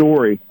the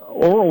story.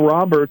 Oral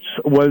Roberts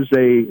was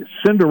a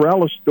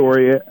Cinderella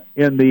story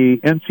in the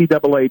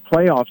NCAA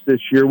playoffs this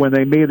year when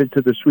they made it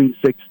to the Sweet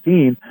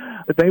 16.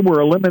 But they were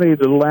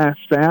eliminated last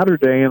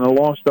Saturday in a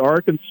loss to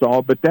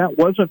Arkansas, but that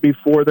wasn't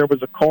before there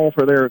was a call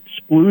for their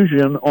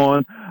exclusion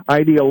on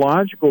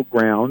ideological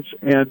grounds.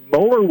 And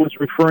Mohler was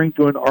referring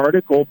to an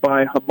article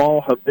by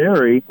Hamal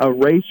Haveri, a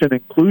race and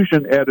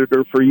inclusion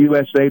editor for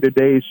USA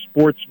Today's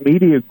sports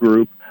media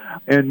group.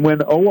 And when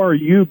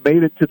ORU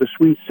made it to the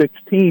Sweet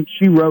 16,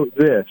 she wrote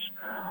this: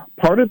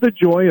 "Part of the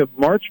joy of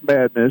March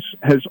Madness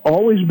has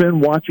always been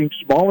watching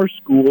smaller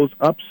schools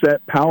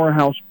upset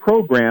powerhouse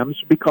programs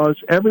because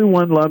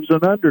everyone loves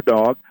an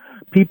underdog.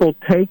 People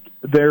take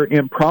their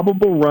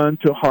improbable run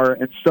to heart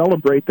and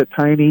celebrate the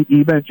tiny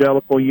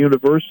evangelical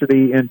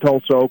university in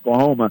Tulsa,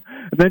 Oklahoma."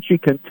 And then she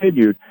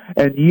continued,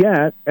 "And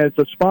yet, as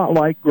the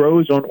spotlight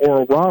grows on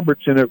Oral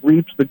Roberts and it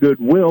reaps the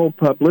goodwill,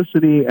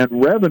 publicity,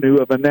 and revenue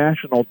of a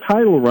national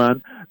title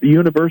run, the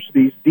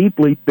university's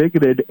deeply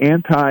bigoted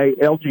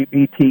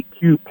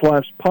anti-LGBTQ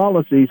plus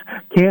policies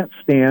can't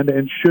stand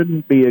and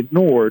shouldn't be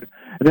ignored."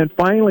 And then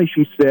finally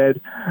she said,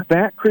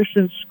 "That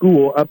Christian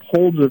school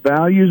upholds the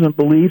values and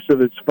beliefs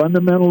of its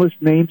fundamentalist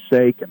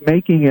namesake,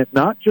 making it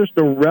not just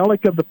a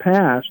relic of the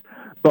past,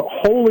 but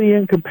wholly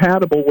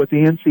incompatible with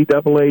the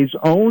NCAA's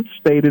own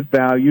stated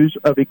values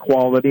of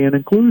equality and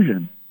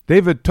inclusion."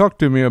 David, talk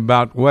to me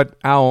about what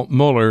Al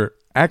Mohler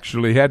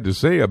actually had to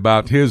say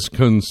about his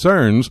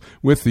concerns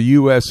with the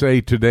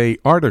USA Today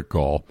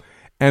article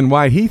and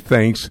why he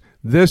thinks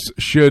this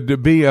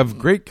should be of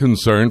great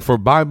concern for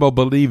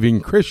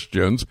Bible-believing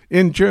Christians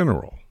in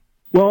general.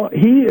 Well,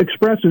 he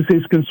expresses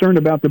his concern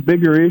about the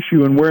bigger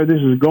issue and where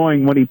this is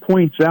going when he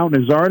points out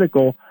in his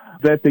article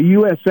that the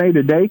USA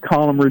Today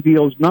column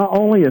reveals not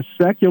only a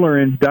secular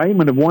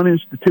indictment of one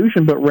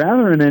institution, but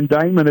rather an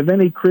indictment of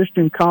any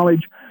Christian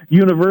college,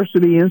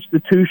 university,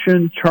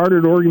 institution,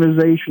 chartered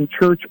organization,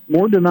 church,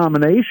 or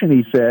denomination,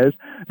 he says,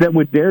 that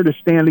would dare to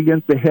stand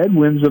against the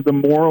headwinds of the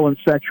moral and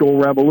sexual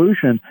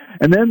revolution.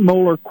 And then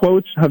Mohler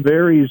quotes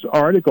Haveri's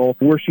article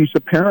where she's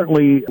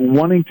apparently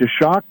wanting to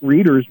shock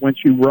readers when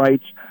she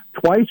writes,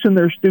 "Twice in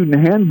their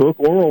student handbook,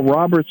 Oral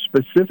Roberts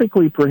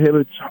specifically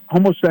prohibits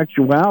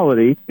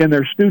homosexuality. In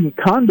their student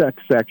conduct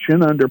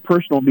section under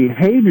personal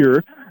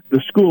behavior,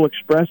 the school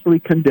expressly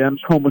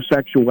condemns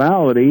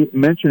homosexuality,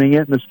 mentioning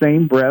it in the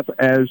same breath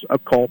as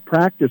occult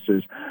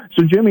practices."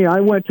 So, Jimmy, I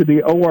went to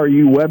the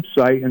ORU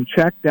website and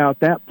checked out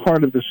that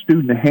part of the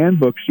student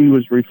handbook she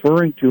was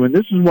referring to, and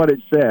this is what it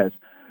says.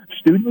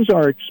 "Students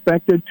are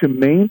expected to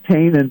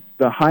maintain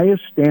the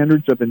highest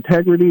standards of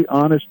integrity,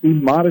 honesty,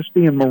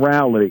 modesty, and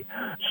morality.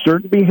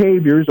 Certain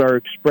behaviors are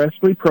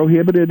expressly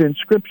prohibited in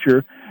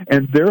Scripture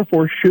and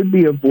therefore should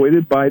be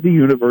avoided by the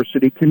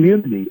university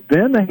community."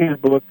 Then the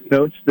handbook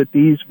notes that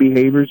these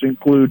behaviors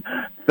include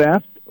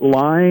theft,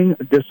 lying,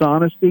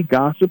 dishonesty,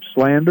 gossip,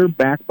 slander,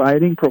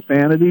 backbiting,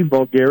 profanity,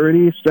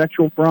 vulgarity,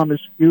 sexual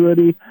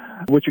promiscuity,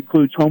 which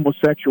includes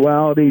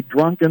homosexuality,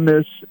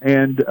 drunkenness,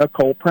 and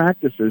occult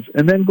practices.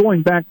 And then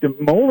going back to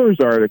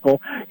Mohler's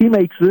article, he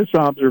makes this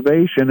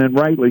observation, and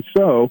rightly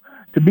so: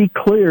 "To be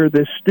clear,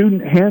 this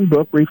student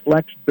handbook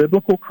reflects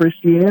biblical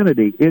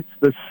Christianity. It's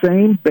the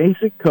same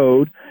basic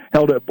code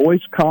held at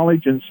Boyce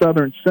College and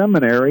Southern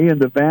Seminary and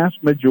the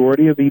vast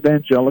majority of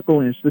evangelical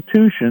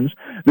institutions.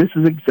 This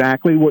is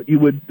exactly what you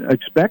would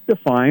expect to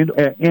find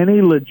at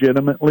any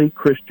legitimately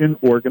Christian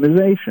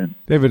organization."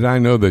 David, I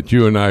know that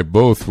you and I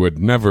both would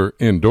never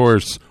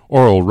endorse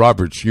Oral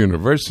Roberts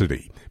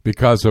University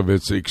because of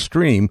its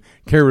extreme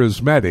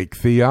charismatic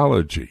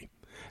theology.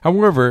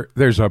 However,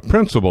 there's a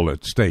principle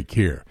at stake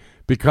here,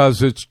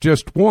 because it's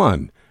just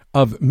one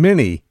of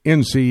many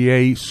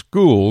NCAA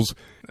schools.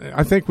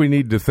 I think we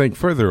need to think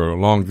further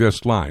along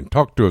this line.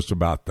 Talk to us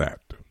about that.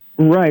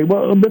 Right.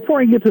 Well,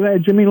 before I get to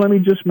that, Jimmy, let me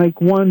just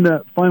make one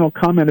final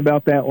comment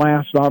about that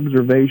last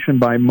observation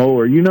by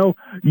Mohler. You know,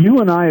 you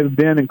and I have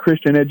been in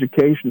Christian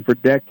education for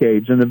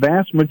decades, and the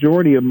vast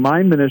majority of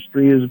my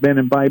ministry has been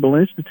in Bible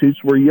institutes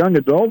where young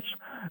adults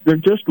They're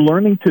just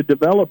learning to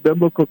develop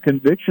biblical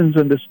convictions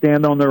and to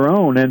stand on their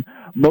own. And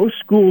most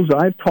schools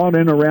I've taught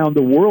in around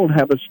the world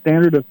have a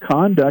standard of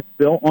conduct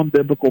built on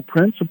biblical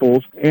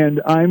principles.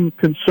 And I'm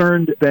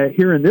concerned that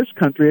here in this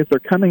country, if they're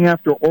coming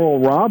after Oral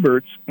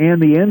Roberts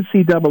and the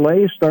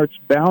NCAA starts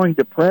bowing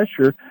to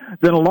pressure,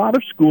 then a lot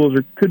of schools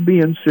could be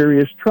in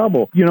serious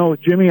trouble. You know,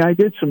 Jimmy, I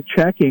did some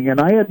checking,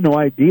 and I had no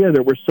idea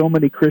there were so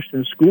many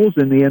Christian schools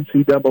in the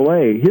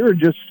NCAA. Here are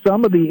just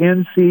some of the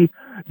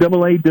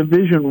NCAA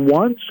Division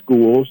I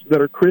schools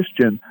that are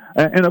Christian.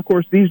 And, of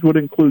course, these would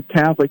include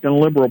Catholic and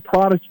liberal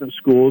Protestant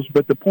schools,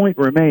 but the point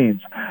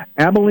remains.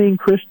 Abilene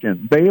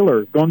Christian,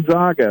 Baylor,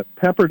 Gonzaga,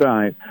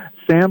 Pepperdine,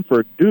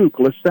 Samford, Duke,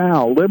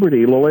 LaSalle,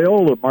 Liberty,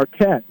 Loyola,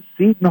 Marquette,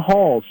 Seton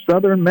Hall,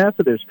 Southern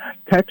Methodist,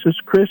 Texas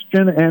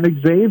Christian,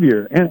 and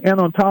Xavier. And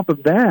on top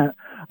of that,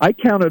 I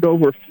counted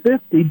over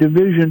 50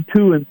 Division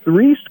II and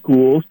III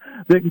schools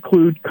that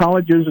include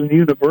colleges and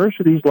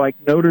universities like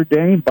Notre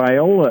Dame,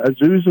 Biola,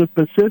 Azusa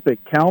Pacific,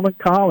 Calvin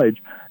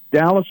College,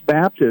 Dallas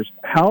Baptist,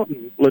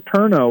 Houghton,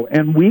 Laterno,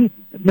 and Wheaton.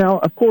 Now,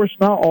 of course,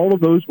 not all of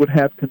those would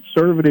have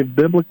conservative,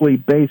 biblically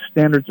based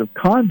standards of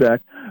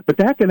conduct, but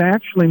that can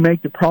actually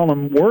make the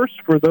problem worse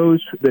for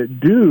those that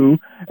do,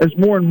 as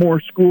more and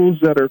more schools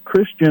that are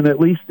Christian, at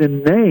least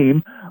in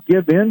name,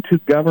 give in to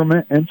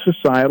government and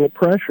societal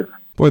pressure.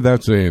 Boy,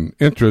 that's an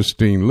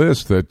interesting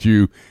list that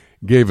you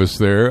gave us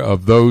there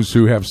of those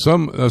who have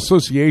some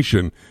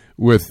association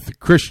with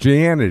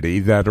Christianity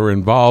that are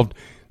involved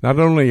not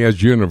only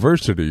as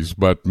universities,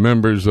 but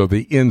members of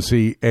the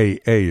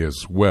NCAA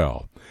as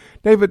well.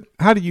 David,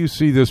 how do you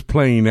see this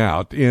playing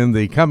out in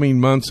the coming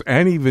months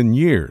and even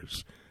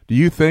years? Do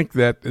you think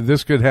that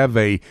this could have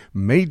a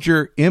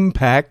major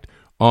impact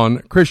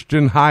on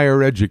Christian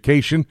higher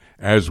education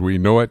as we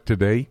know it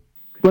today?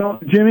 Well,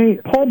 Jimmy,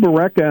 Paul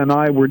Barreca and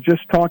I were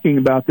just talking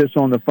about this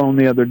on the phone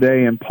the other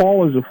day, and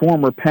Paul is a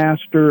former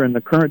pastor and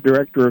the current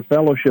director of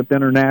Fellowship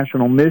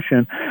International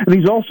Mission, and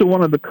he's also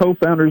one of the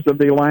co-founders of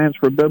the Alliance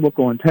for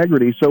Biblical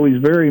Integrity, so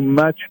he's very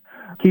much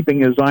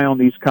keeping his eye on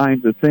these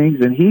kinds of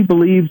things, and he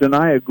believes, and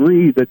I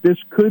agree, that this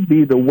could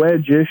be the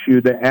wedge issue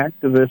that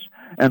activists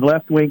and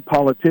left-wing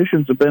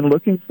politicians have been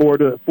looking for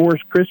to force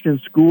Christian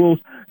schools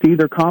to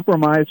either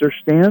compromise their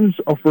stands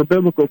for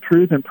biblical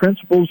truth and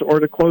principles or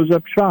to close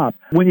up shop.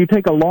 When you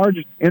take a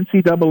large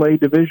NCAA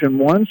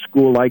Division I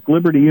school like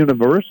Liberty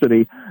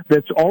University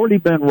that's already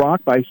been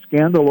rocked by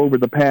scandal over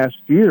the past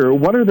year,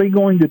 what are they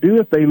going to do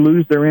if they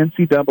lose their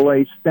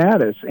NCAA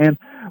status? And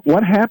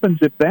what happens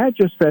if that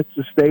just sets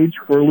the stage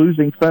for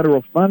losing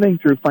federal funding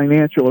through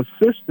financial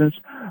assistance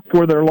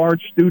for their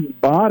large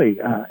student body?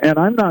 And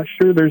I'm not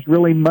sure there's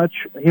really much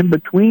in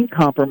between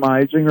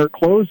compromising or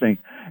closing.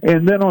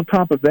 And then on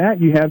top of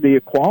that, you have the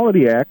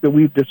Equality Act that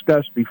we've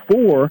discussed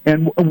before,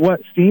 and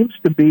what seems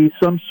to be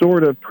some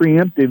sort of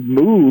preemptive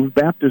move.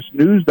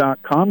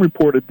 BaptistNews.com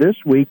reported this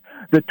week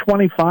that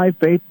 25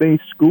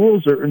 faith-based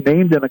schools are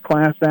named in a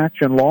class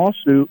action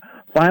lawsuit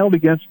filed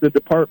against the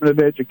Department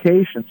of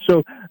Education.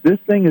 So this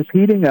thing is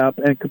heating up,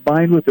 and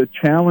combined with the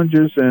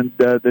challenges and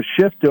the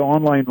shift to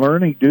online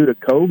learning due to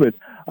COVID,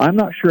 I'm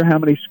not sure how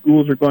many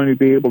schools are going to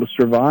be able to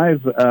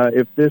survive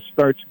if this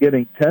starts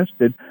getting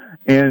tested,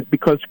 and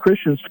because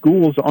Christian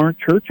schools aren't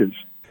churches.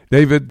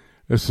 David,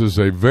 this is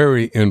a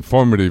very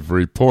informative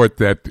report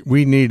that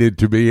we needed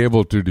to be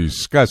able to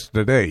discuss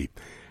today.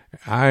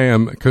 I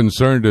am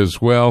concerned as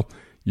well.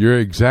 You're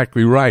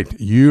exactly right.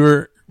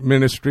 Your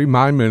ministry,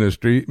 my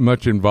ministry,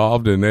 much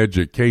involved in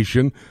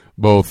education,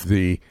 both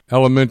the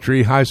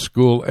elementary, high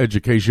school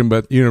education,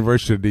 but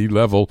university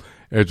level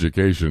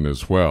education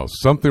as well.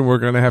 Something we're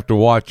going to have to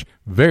watch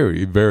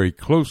very, very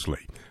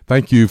closely.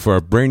 Thank you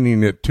for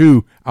bringing it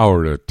to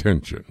our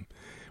attention.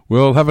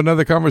 We'll have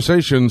another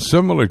conversation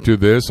similar to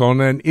this on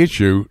an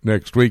issue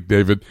next week,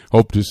 David.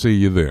 Hope to see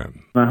you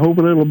then. I hope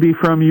it'll be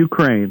from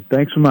Ukraine.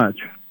 Thanks so much.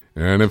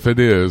 And if it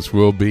is,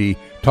 we'll be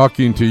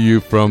talking to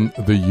you from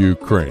the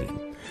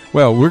Ukraine.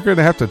 Well, we're going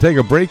to have to take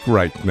a break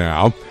right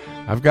now.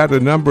 I've got a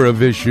number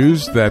of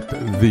issues that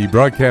the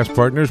broadcast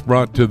partners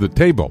brought to the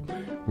table.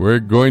 We're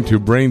going to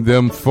bring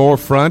them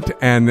forefront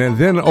and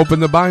then open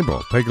the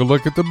Bible. Take a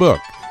look at the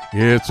book.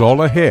 It's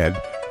all ahead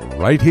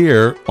right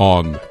here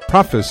on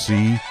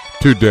Prophecy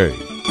Today.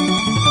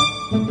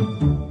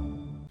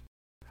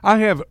 I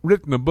have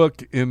written a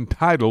book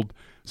entitled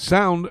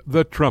Sound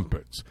the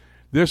Trumpets.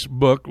 This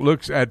book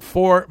looks at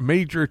 4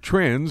 major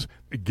trends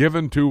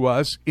given to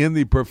us in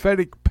the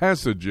prophetic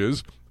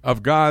passages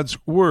of God's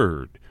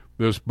Word.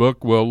 This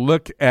book will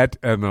look at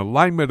an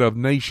alignment of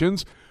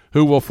nations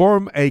who will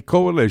form a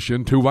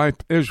coalition to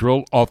wipe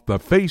Israel off the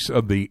face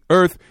of the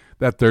earth,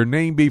 that their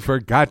name be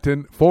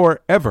forgotten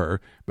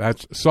forever.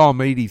 That's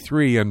Psalm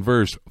 83 and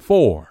verse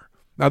 4.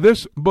 Now,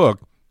 this book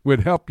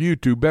would help you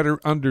to better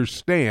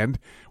understand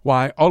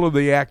why all of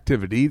the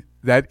activity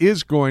that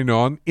is going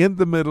on in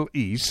the Middle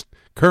East,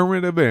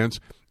 current events,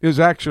 is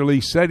actually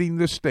setting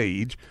the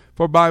stage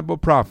for Bible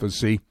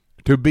prophecy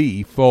to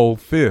be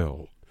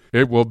fulfilled.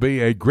 It will be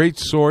a great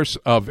source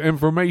of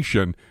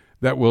information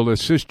that will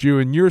assist you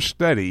in your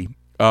study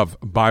of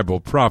Bible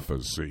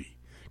prophecy.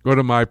 go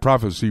to my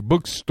prophecy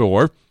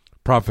bookstore,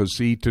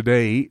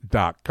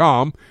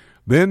 prophecytoday.com,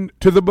 then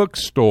to the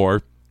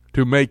bookstore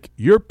to make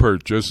your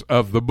purchase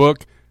of the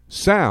book,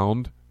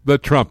 Sound the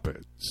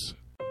Trumpets.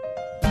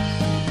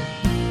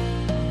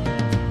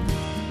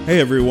 Hey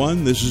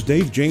everyone, this is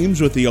Dave James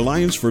with the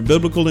Alliance for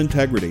Biblical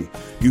Integrity.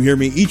 You hear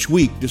me each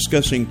week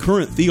discussing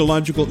current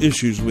theological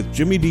issues with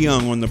Jimmy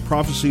DeYoung on the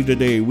Prophecy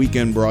Today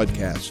weekend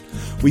broadcast.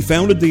 We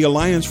founded the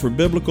Alliance for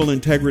Biblical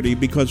Integrity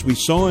because we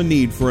saw a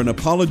need for an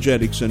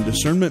apologetics and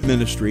discernment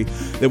ministry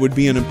that would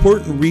be an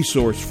important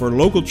resource for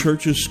local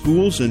churches,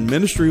 schools, and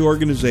ministry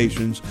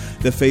organizations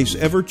that face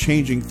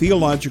ever-changing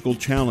theological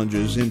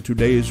challenges in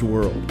today's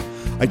world.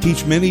 I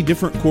teach many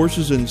different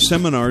courses and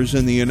seminars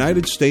in the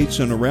United States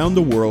and around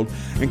the world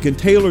and can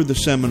tailor the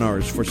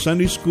seminars for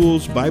Sunday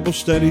schools, Bible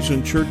studies,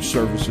 and church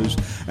services,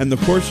 and the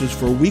courses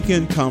for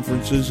weekend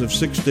conferences of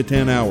 6 to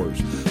 10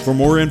 hours. For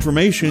more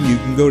information, you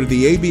can go to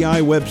the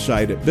ABI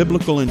website at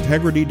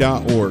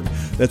biblicalintegrity.org.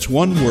 That's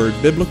one word,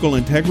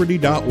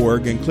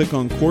 biblicalintegrity.org, and click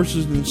on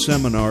Courses and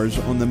Seminars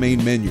on the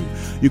main menu.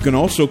 You can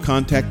also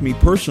contact me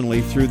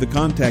personally through the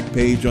contact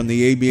page on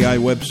the ABI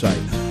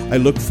website. I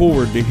look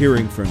forward to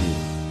hearing from you.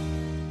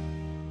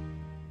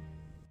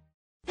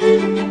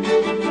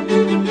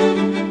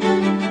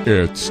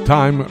 It's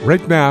time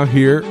right now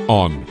here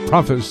on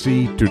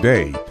Prophecy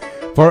Today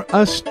for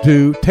us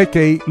to take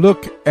a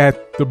look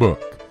at the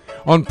book.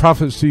 On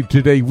Prophecy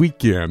Today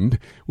weekend,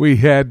 we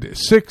had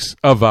 6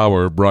 of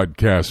our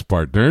broadcast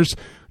partners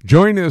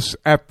join us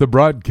at the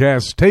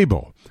broadcast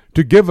table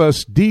to give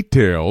us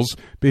details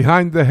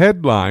behind the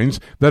headlines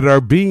that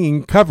are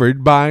being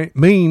covered by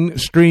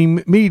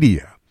mainstream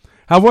media.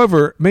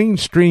 However,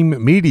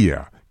 mainstream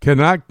media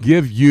cannot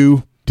give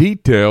you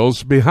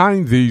details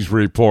behind these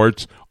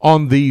reports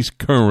on these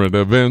current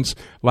events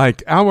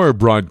like our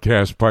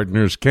broadcast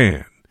partners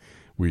can.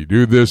 We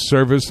do this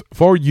service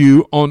for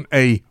you on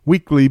a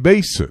weekly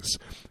basis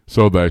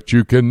so that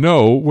you can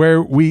know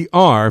where we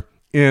are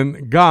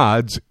in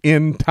God's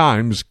end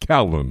times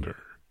calendar.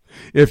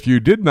 If you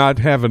did not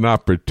have an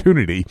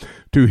opportunity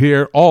to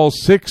hear all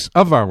 6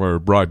 of our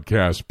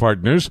broadcast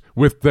partners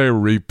with their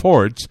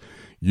reports,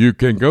 you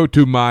can go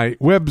to my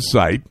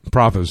website,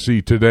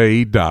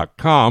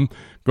 prophecytoday.com,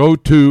 go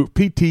to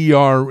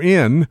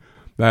PTRN.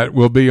 That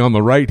will be on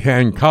the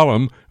right-hand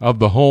column of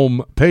the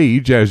home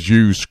page as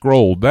you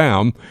scroll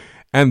down,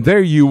 and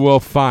there you will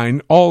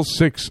find all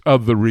 6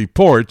 of the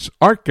reports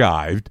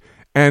archived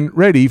and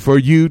ready for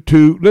you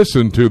to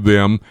listen to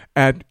them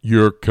at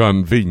your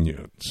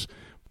convenience.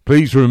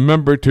 Please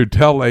remember to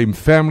tell a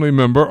family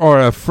member or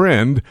a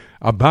friend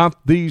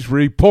about these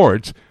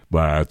reports.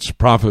 That's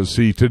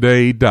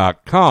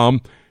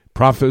prophecytoday.com,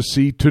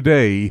 Prophecy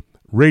Today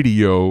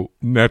Radio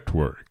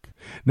Network.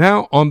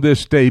 Now, on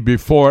this day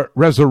before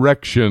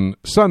Resurrection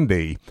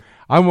Sunday,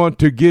 I want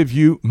to give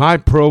you my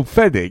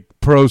prophetic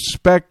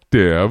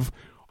perspective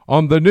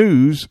on the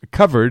news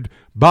covered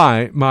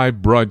by my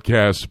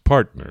broadcast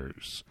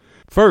partners.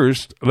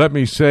 First, let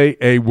me say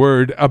a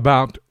word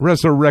about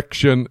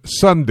Resurrection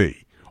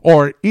Sunday,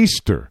 or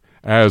Easter,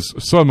 as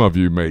some of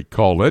you may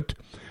call it.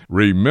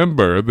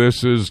 Remember,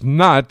 this is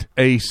not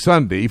a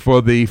Sunday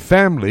for the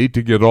family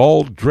to get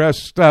all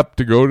dressed up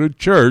to go to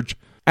church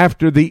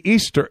after the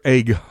Easter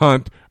egg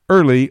hunt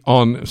early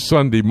on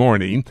Sunday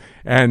morning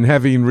and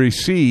having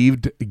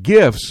received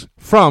gifts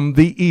from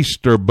the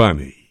Easter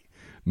bunny.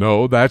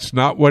 No, that's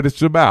not what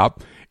it's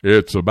about.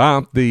 It's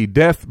about the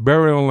death,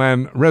 burial,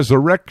 and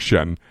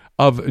resurrection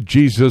of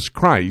Jesus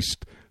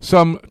Christ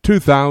some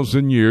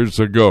 2,000 years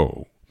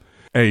ago.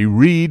 A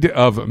read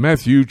of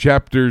Matthew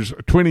chapters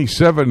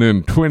 27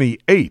 and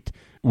 28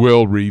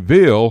 will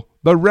reveal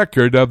the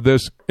record of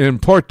this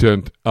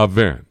important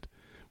event.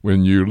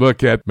 When you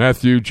look at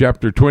Matthew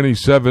chapter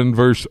 27,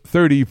 verse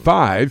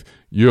 35,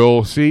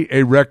 you'll see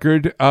a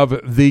record of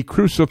the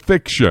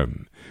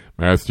crucifixion.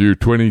 Matthew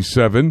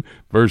 27,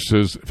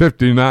 verses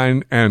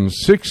 59 and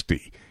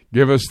 60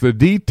 give us the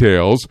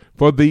details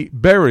for the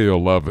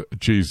burial of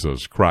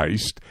Jesus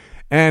Christ.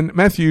 And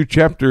Matthew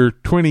chapter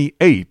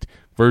 28,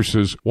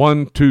 verses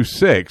 1 to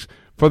 6,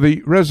 for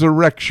the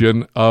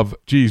resurrection of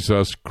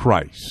Jesus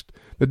Christ.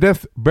 The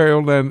death,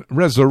 burial, and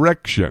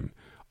resurrection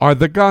are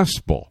the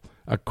gospel,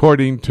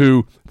 according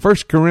to 1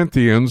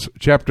 Corinthians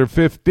chapter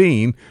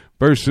 15,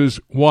 verses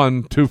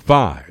 1 to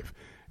 5.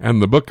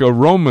 And the book of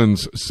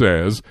Romans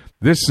says,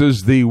 this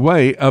is the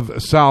way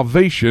of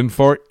salvation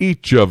for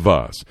each of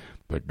us.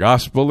 The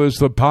gospel is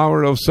the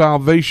power of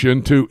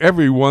salvation to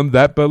everyone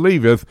that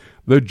believeth,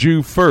 the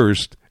Jew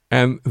first,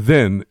 and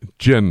then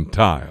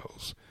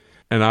Gentiles.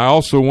 And I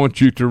also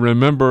want you to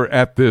remember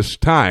at this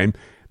time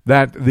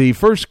that the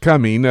first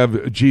coming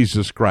of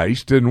Jesus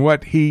Christ and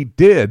what he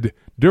did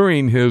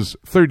during his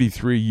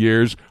 33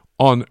 years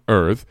on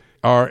earth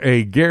are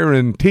a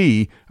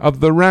guarantee of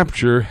the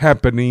rapture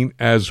happening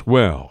as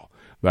well.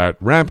 That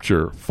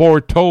rapture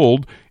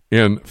foretold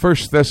in 1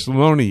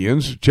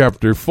 Thessalonians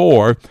chapter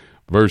 4,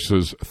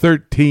 verses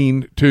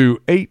 13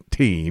 to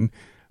 18,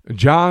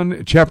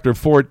 John chapter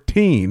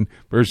 14,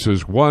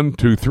 verses 1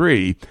 to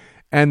 3,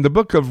 and the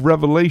book of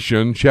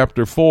Revelation,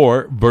 chapter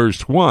 4,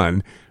 verse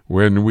 1,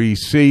 when we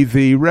see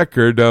the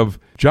record of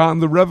John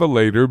the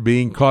Revelator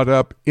being caught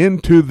up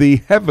into the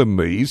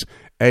heavenlies,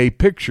 a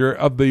picture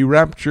of the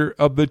rapture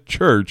of the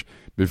church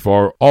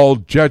before all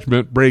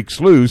judgment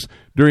breaks loose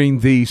during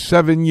the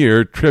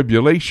 7-year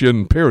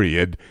tribulation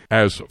period,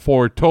 as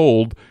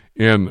foretold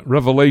in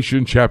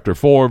Revelation chapter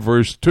 4,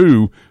 verse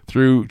 2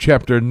 through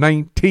chapter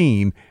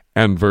 19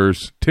 and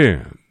verse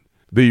 10.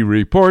 The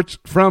reports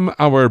from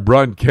our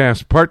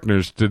broadcast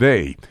partners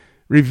today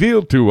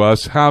reveal to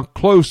us how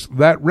close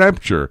that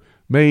rapture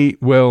may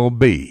well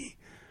be.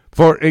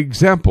 For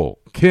example,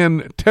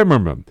 Ken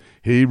Timmerman,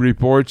 he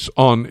reports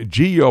on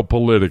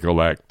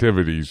geopolitical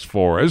activities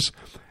for us,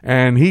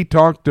 and he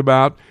talked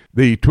about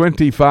the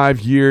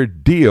 25-year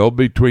deal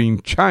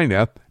between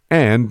China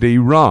and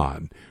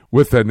Iran,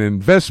 with an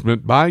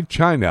investment by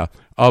China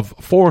of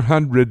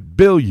 $400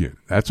 billion.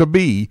 That's a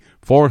B,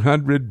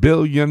 $400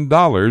 billion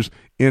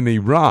in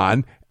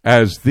Iran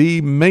as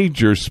the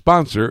major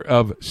sponsor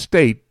of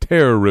state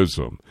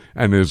terrorism,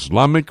 an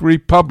Islamic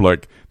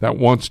republic that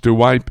wants to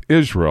wipe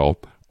Israel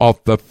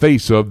off the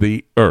face of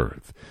the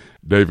earth.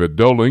 David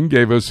Dolan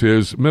gave us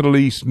his Middle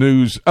East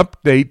news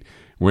update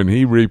when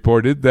he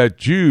reported that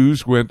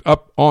Jews went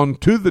up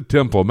onto the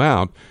Temple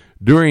Mount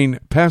during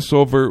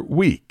Passover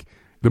week,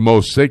 the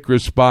most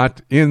sacred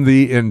spot in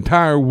the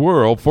entire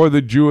world for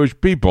the Jewish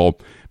people,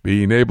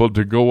 being able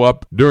to go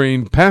up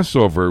during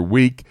Passover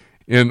week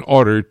in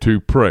order to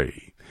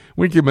pray.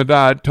 Winky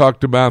Madad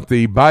talked about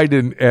the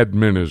Biden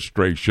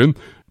administration,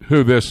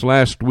 who this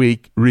last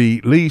week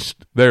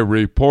released their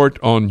report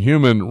on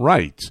human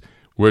rights,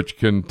 which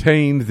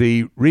contained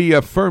the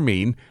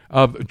reaffirming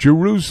of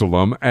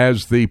Jerusalem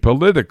as the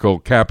political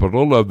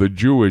capital of the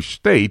Jewish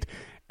state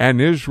and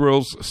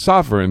Israel's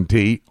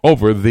sovereignty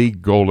over the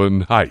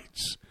Golan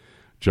Heights.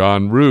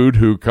 John Rood,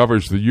 who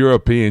covers the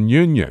European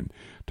Union,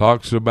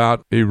 talks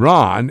about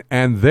Iran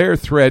and their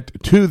threat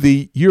to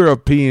the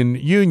European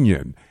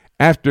Union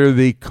after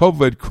the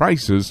COVID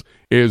crisis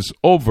is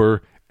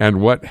over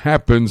and what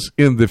happens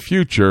in the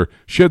future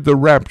should the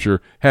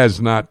rapture has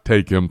not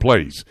taken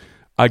place.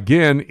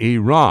 Again,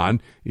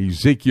 Iran,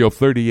 Ezekiel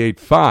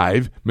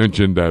 38:5,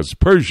 mentioned as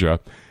Persia,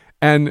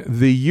 and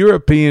the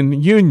European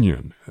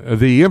Union,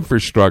 the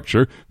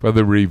infrastructure for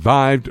the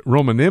revived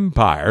Roman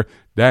Empire,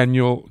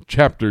 Daniel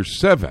chapter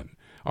 7,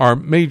 are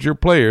major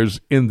players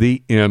in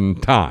the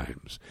end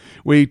times.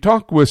 We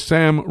talked with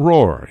Sam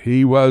Rohr.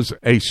 He was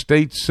a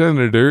state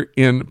senator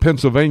in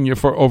Pennsylvania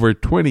for over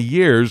 20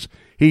 years.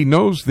 He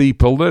knows the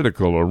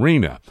political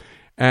arena.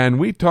 And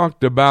we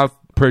talked about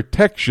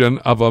protection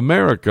of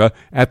America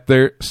at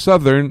their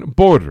southern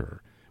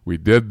border. We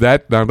did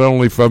that not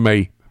only from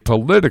a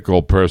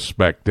political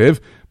perspective,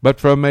 but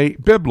from a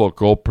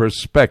biblical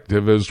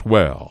perspective as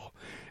well.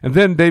 And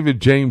then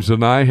David James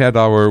and I had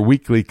our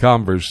weekly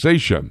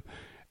conversation,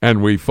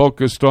 and we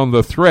focused on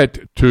the threat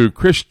to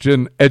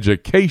Christian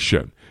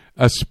education,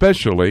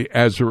 especially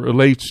as it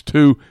relates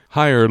to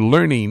higher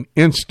learning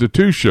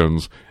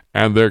institutions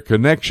and their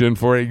connection,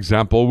 for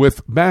example,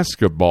 with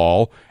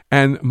basketball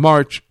and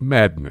March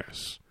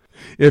Madness.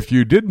 If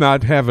you did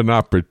not have an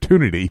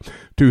opportunity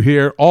to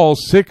hear all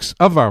 6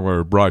 of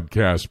our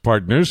broadcast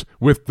partners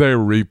with their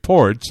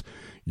reports,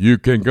 you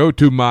can go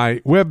to my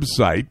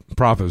website,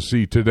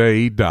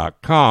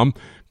 prophecytoday.com,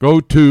 go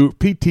to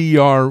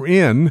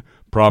PTRN,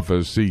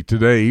 Prophecy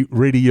Today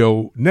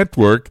Radio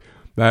Network.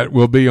 That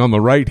will be on the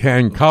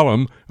right-hand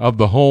column of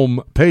the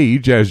home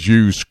page as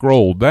you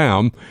scroll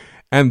down,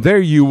 and there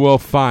you will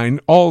find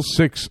all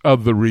 6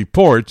 of the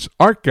reports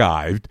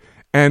archived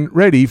and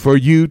ready for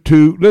you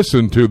to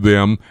listen to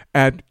them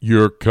at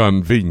your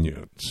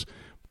convenience.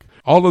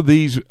 All of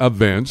these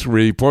events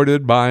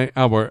reported by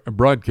our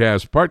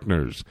broadcast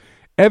partners,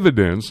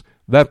 evidence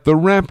that the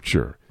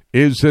rapture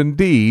is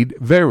indeed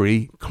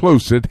very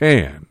close at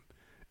hand.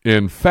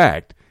 In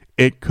fact,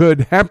 it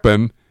could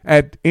happen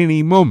at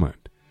any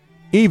moment,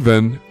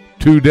 even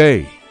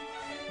today.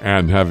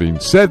 And having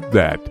said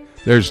that,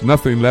 there's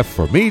nothing left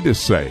for me to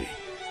say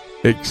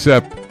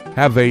except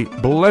have a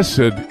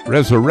blessed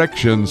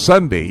Resurrection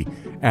Sunday,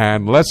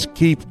 and let's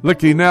keep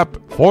looking up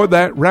for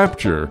that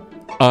rapture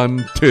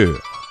until.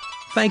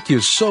 Thank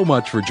you so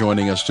much for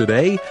joining us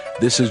today.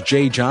 This is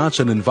Jay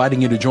Johnson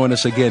inviting you to join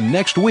us again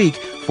next week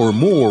for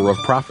more of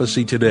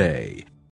Prophecy Today.